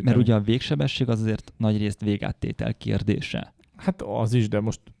nekem, mert ugye a végsebesség az azért nagyrészt végáttétel kérdése. Hát az is, de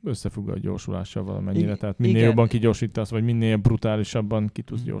most összefügg a gyorsulással valamennyire. Tehát minél jobban kigyorsítasz, vagy minél brutálisabban ki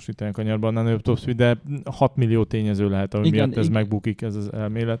tudsz gyorsítani a kanyarban, annál jobb top speed, de 6 millió tényező lehet, ami miatt ez megbukik, ez az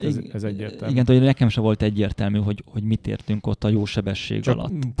elmélet, ez egyértelmű. Igen, hogy nekem sem volt egyértelmű, hogy mit értünk ott a jó sebesség csak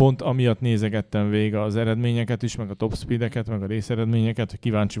alatt. Pont amiatt nézegettem végig az eredményeket is, meg a top speedeket, meg a részeredményeket, hogy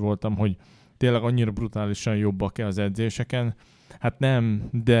kíváncsi voltam, hogy tényleg annyira brutálisan jobbak-e az edzéseken. Hát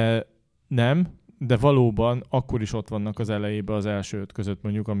de valóban akkor is ott vannak az elejében az első 5 között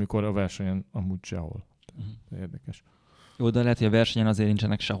mondjuk, amikor a versenyen amúgy sehol. Érdekes. Jó, de lehet, hogy a versenyen azért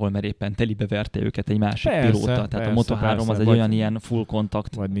nincsenek sehol, mert éppen telibe verte őket egy másik pilóta. Tehát a Moto3 az egy olyan ilyen full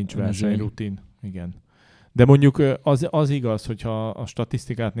kontakt. Vagy nincs versenyrutin. Igen. De mondjuk az igaz, hogyha a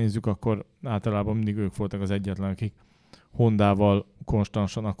statisztikát nézzük, akkor általában mindig ők voltak az egyetlen, akik Hondával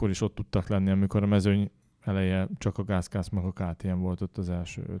konstansan akkor is ott tudtak lenni, amikor a mezőny eleje csak a GAS meg a KTM volt ott az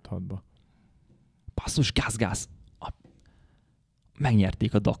első 5-6-ba. Basszus, gáz.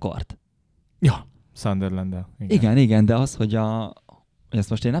 Megnyerték a Dakart. Ja, Sunderland-del. Igen, de az, hogy ezt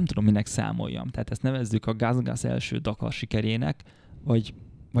most én nem tudom, minek számoljam. Tehát ezt nevezzük a gáz első Dakar sikerének, vagy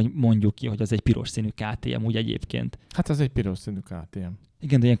mondjuk ki, hogy az egy piros színű KTM úgy egyébként. Hát az egy piros színű KTM.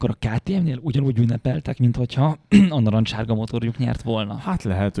 Igen, de ilyenkor a KTM-nél ugyanúgy ünnepeltek, mint hogyha a narancssárga motorjuk nyert volna. Hát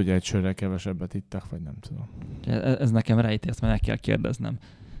lehet, hogy egy sörrel kevesebbet ittak, vagy nem tudom. Ez nekem rejti, ezt már meg kell kérdeznem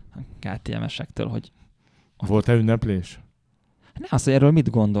a KTM-esektől, hogy... Volt-e ünneplés? Ne, azt, hogy erről mit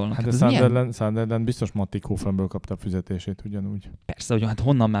gondolnak? Hát a Sunderland biztos Mattik Hofenből kapta a fizetését ugyanúgy. Persze, hogy hát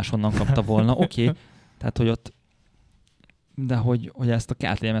honnan máshonnan kapta volna, oké. Tehát, hogy ott... De hogy ezt a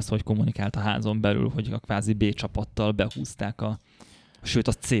KTM ezt hogy kommunikált a házon belül, hogy a kvázi B csapattal behúzták sőt,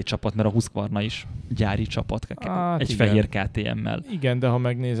 az C csapat, mert a Husqvarna is gyári csapat, egy igen. Fehér KTM-mel. Igen, de ha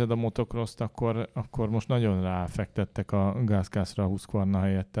megnézed a motocross-t, akkor most nagyon ráfektettek a GAS-ra a Husqvarna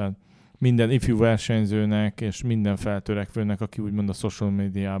helyett. Tehát minden ifjú versenyzőnek és minden feltörekvőnek, aki úgymond a social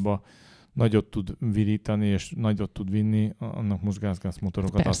médiába nagyot tud virítani és nagyot tud vinni, annak most GAS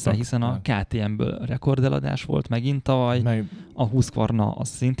motorokat persze, adtak. Hiszen a KTM-ből rekordeladás volt megint tavaly, a Husqvarna az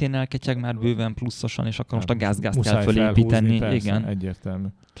szintén elketyeg már bőven pluszosan, és akkor most a GAS-t kell fölépíteni. Persze, igen. Egyértelmű.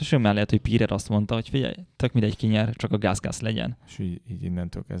 És már lehet, hogy Pirer azt mondta, hogy figyelj, tök mindegy kinyer, csak a GAS legyen. És így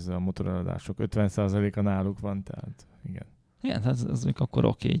innentől kezdve a motoreladások 50%-a náluk van, tehát igen. Igen, ez akkor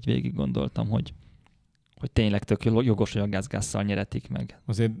oké, így végig gondoltam, hogy tényleg tök jogos, hogy a GAS-szal nyeretik meg.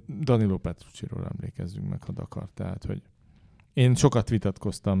 Azért Danilo Petrucciról emlékezzünk meg, ha akar. Tehát, hogy én sokat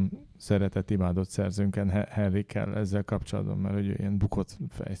vitatkoztam szeretett, imádott szerzőnken Henrikkel ezzel kapcsolatban, mert hogy ilyen bukott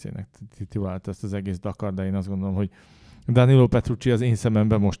fejszének titulált ezt az egész Dakar, de én azt gondolom, hogy Danilo Petrucci az én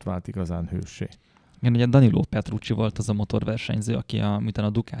szememben most vált igazán hőssé. Igen, ugye Danilo Petrucci volt az a motorversenyző, aki miután a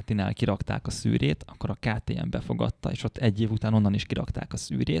Ducatinál kirakták a szűrét, akkor a KTM befogadta, és ott egy év után onnan is kirakták a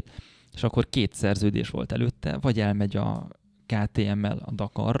szűrét, és akkor 2 szerződés volt előtte, vagy elmegy a KTM-mel a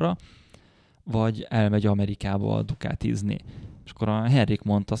Dakarra, vagy elmegy Amerikába a Ducatizni. És akkor a Henrik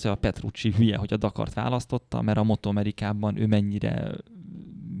mondta azt, hogy a Petrucci hülye, hogy a Dakart választotta, mert a Moto Amerikában ő mennyire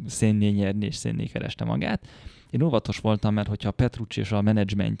szénné nyerni és szénné kereste magát. Én óvatos voltam, mert hogyha a Petrucci és a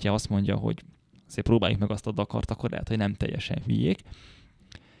menedzsmentje azt mondja, hogy azért próbáljuk meg azt a Dakart, akkor lehet, hogy nem teljesen hülyék.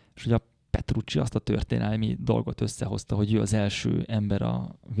 És hogy a Petrucci azt a történelmi dolgot összehozta, hogy ő az első ember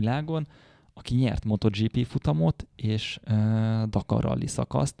a világon, aki nyert MotoGP futamot és Dakar rally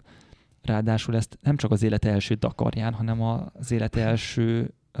szakaszt. Ráadásul ezt nem csak az élet első Dakarján, hanem az élet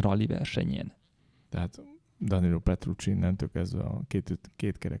első rally versenyén. Tehát Danilo Petrucci innentől kezdve a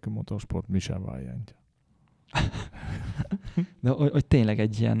kétkerekű motorsport Michel Vaillant. De hogy tényleg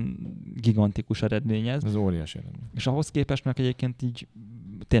egy ilyen gigantikus eredmény ez. Ez óriási eredmény. És ahhoz képest meg egyébként így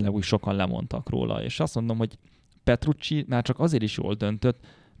tényleg úgy sokan lemondtak róla. És azt mondom, hogy Petrucci már csak azért is jól döntött,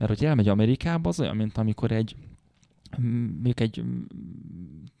 mert hogy elmegy Amerikába, az olyan, mint amikor egy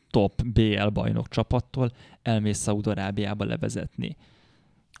top BL bajnok csapattól elmész Szaúd-Arábiába levezetni.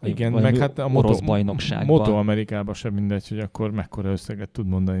 Igen, meg hát a bajnokságban. Moto Amerikában sem mindegy, hogy akkor mekkora összeget tud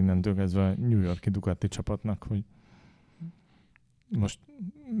mondani innentől kezdve a New York-i Ducati csapatnak, hogy most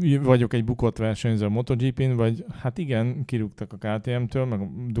vagyok egy bukott versenyző a MotoGP-n, vagy hát igen, kirúgtak a KTM-től, meg a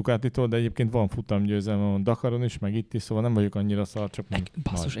Ducatitól, de egyébként van futamgyőzelmem a Dakaron is, meg itt is, szóval nem vagyok annyira szar, csak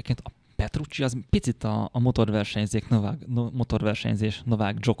basszus, egyébként a Petrucci az picit a motorversenyzés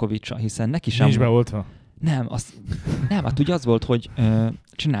Novák Djokovic-a, hiszen neki sem... Nincs beoltva? Nem, hát ugye az volt, hogy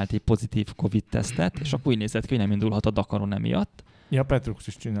csinált egy pozitív Covid-tesztet, és akkor úgy nézett ki, hogy nem indulhat a Dakaron emiatt. Ja, Petrucci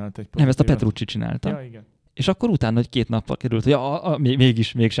is csinált egy pozitívat. Nem, ezt a Petrucci csinálta. Ja, igen. És akkor utána, hogy 2 nappal került,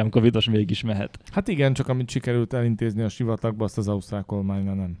 hogy mégsem covidos, mégis mehet. Hát igen, csak amit sikerült elintézni a sivatagba, azt az ausztrál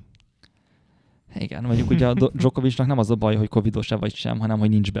kormánynál nem. Igen, mondjuk ugye a Djokovicnak nem az a baj, hogy covidos-e vagy sem, hanem hogy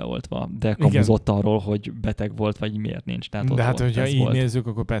nincs beoltva, de kamuzott arról, hogy beteg volt, vagy miért nincs. Tehát de hát, hogyha így nézzük,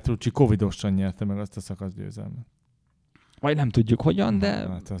 akkor Petrucci covidosan nyerte meg azt a szakaszgyőzelmet. Vagy nem tudjuk hogyan, de...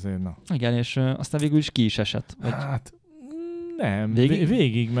 Hát azért, na. Igen, és aztán végül is ki is esett. Vagy... Hát nem,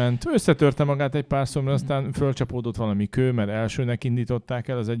 végig ment. Összetörte magát egy párszor, mert aztán fölcsapódott valami kő, mert elsőnek indították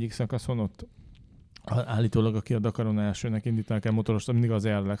el az egyik szakaszon, ott állítólag, aki a Dakaron elsőnek indítanak el motorost, mindig az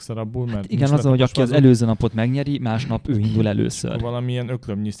jár legszarabbul. Mert hát igen, az, hogy aki az előző napot megnyeri, másnap ő indul először. Valamilyen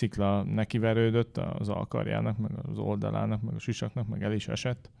öklömnyi szikla nekiverődött az alkarjának, meg az oldalának, meg a sisaknak, meg el is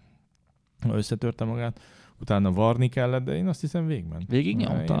esett. Összetörte magát. Utána varni kellett, de én azt hiszem végigment. Végig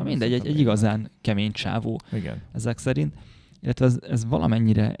nyomta, mindegy, egy igazán kemény csávó. Igen. Ezek szerint. Illetve ez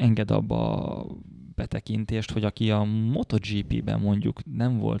valamennyire enged abba betekintést, hogy aki a MotoGP-ben mondjuk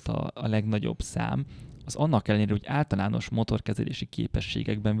nem volt a legnagyobb szám, az annak ellenére, hogy általános motorkezelési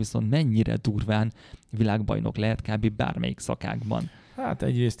képességekben viszont mennyire durván világbajnok lehet kb. Bármelyik szakákban. Hát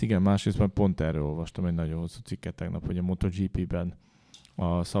egyrészt igen, másrészt már pont erről olvastam egy nagyon hosszú cikket tegnap, hogy a MotoGP-ben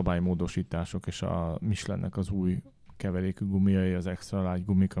a szabálymódosítások és a Michelinnek az új keverékű gumiai, az extra light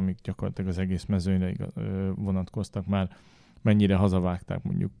gumik, amik gyakorlatilag az egész mezőnyre vonatkoztak már, mennyire hazavágták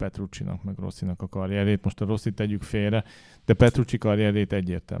mondjuk Petruccinak, meg Rossinak a karrierét. Most a Rossit tegyük félre, de Petrucci karrierét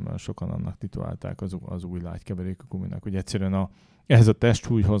egyértelműen sokan annak titulálták az új light keverékű guminak, hogy egyszerűen ehhez a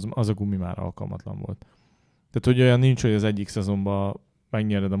testsúlyhoz az a gumi már alkalmatlan volt. Tehát, hogy olyan nincs, hogy az egyik szezonban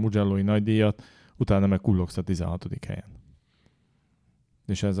megnyered a Mugello-i nagydíjat, utána meg kullogsz a 16. helyen.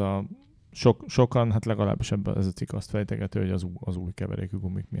 És ez sokan, hát legalábbis ebben ez a cikk azt fejtegető, hogy az új keverékű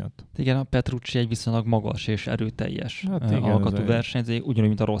gumik miatt. Igen, a Petrucci egy viszonylag magas és erőteljes alkatú versenyző, ugyanúgy,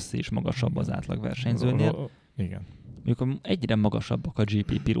 mint a Rossi is magasabb az átlag versenyzőnél. Igen. Mondjuk egyre magasabbak a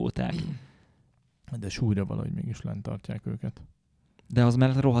GP pilóták. De súlyra valahogy mégis lent tartják őket. De az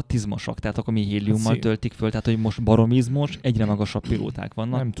mellett rohadt izmosak, tehát akkor mi héliummal töltik föl, tehát hogy most baromizmos, egyre magasabb pilóták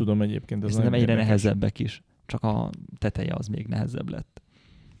vannak. Nem tudom egyébként. Ez nem egyre nehezebbek is, csak a teteje az még nehezebb lett.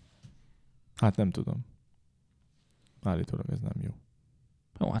 Hát nem tudom. Állítólag ez nem jó.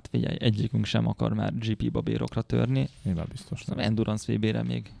 Jó, hát figyelj, egyikünk sem akar már GP-ba bérokra törni. Én már biztos nem. Az Endurance VB-re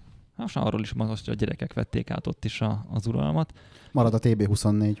még, most arról is most, hogy a gyerekek vették át ott is az uralmat. Marad a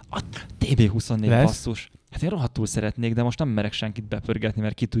TB24. A TB24 basszus. Hát én rohadtul szeretnék, de most nem merek senkit bepörgetni,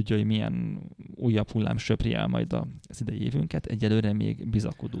 mert ki tudja, hogy milyen újabb hullám söpri el majd az idei évünket. Egyelőre még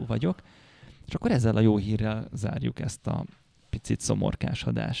bizakodó vagyok. És akkor ezzel a jó hírrel zárjuk ezt a picit szomorkás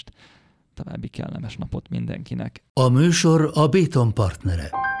adást. További kellemes napot mindenkinek. A műsor a Béton partnere.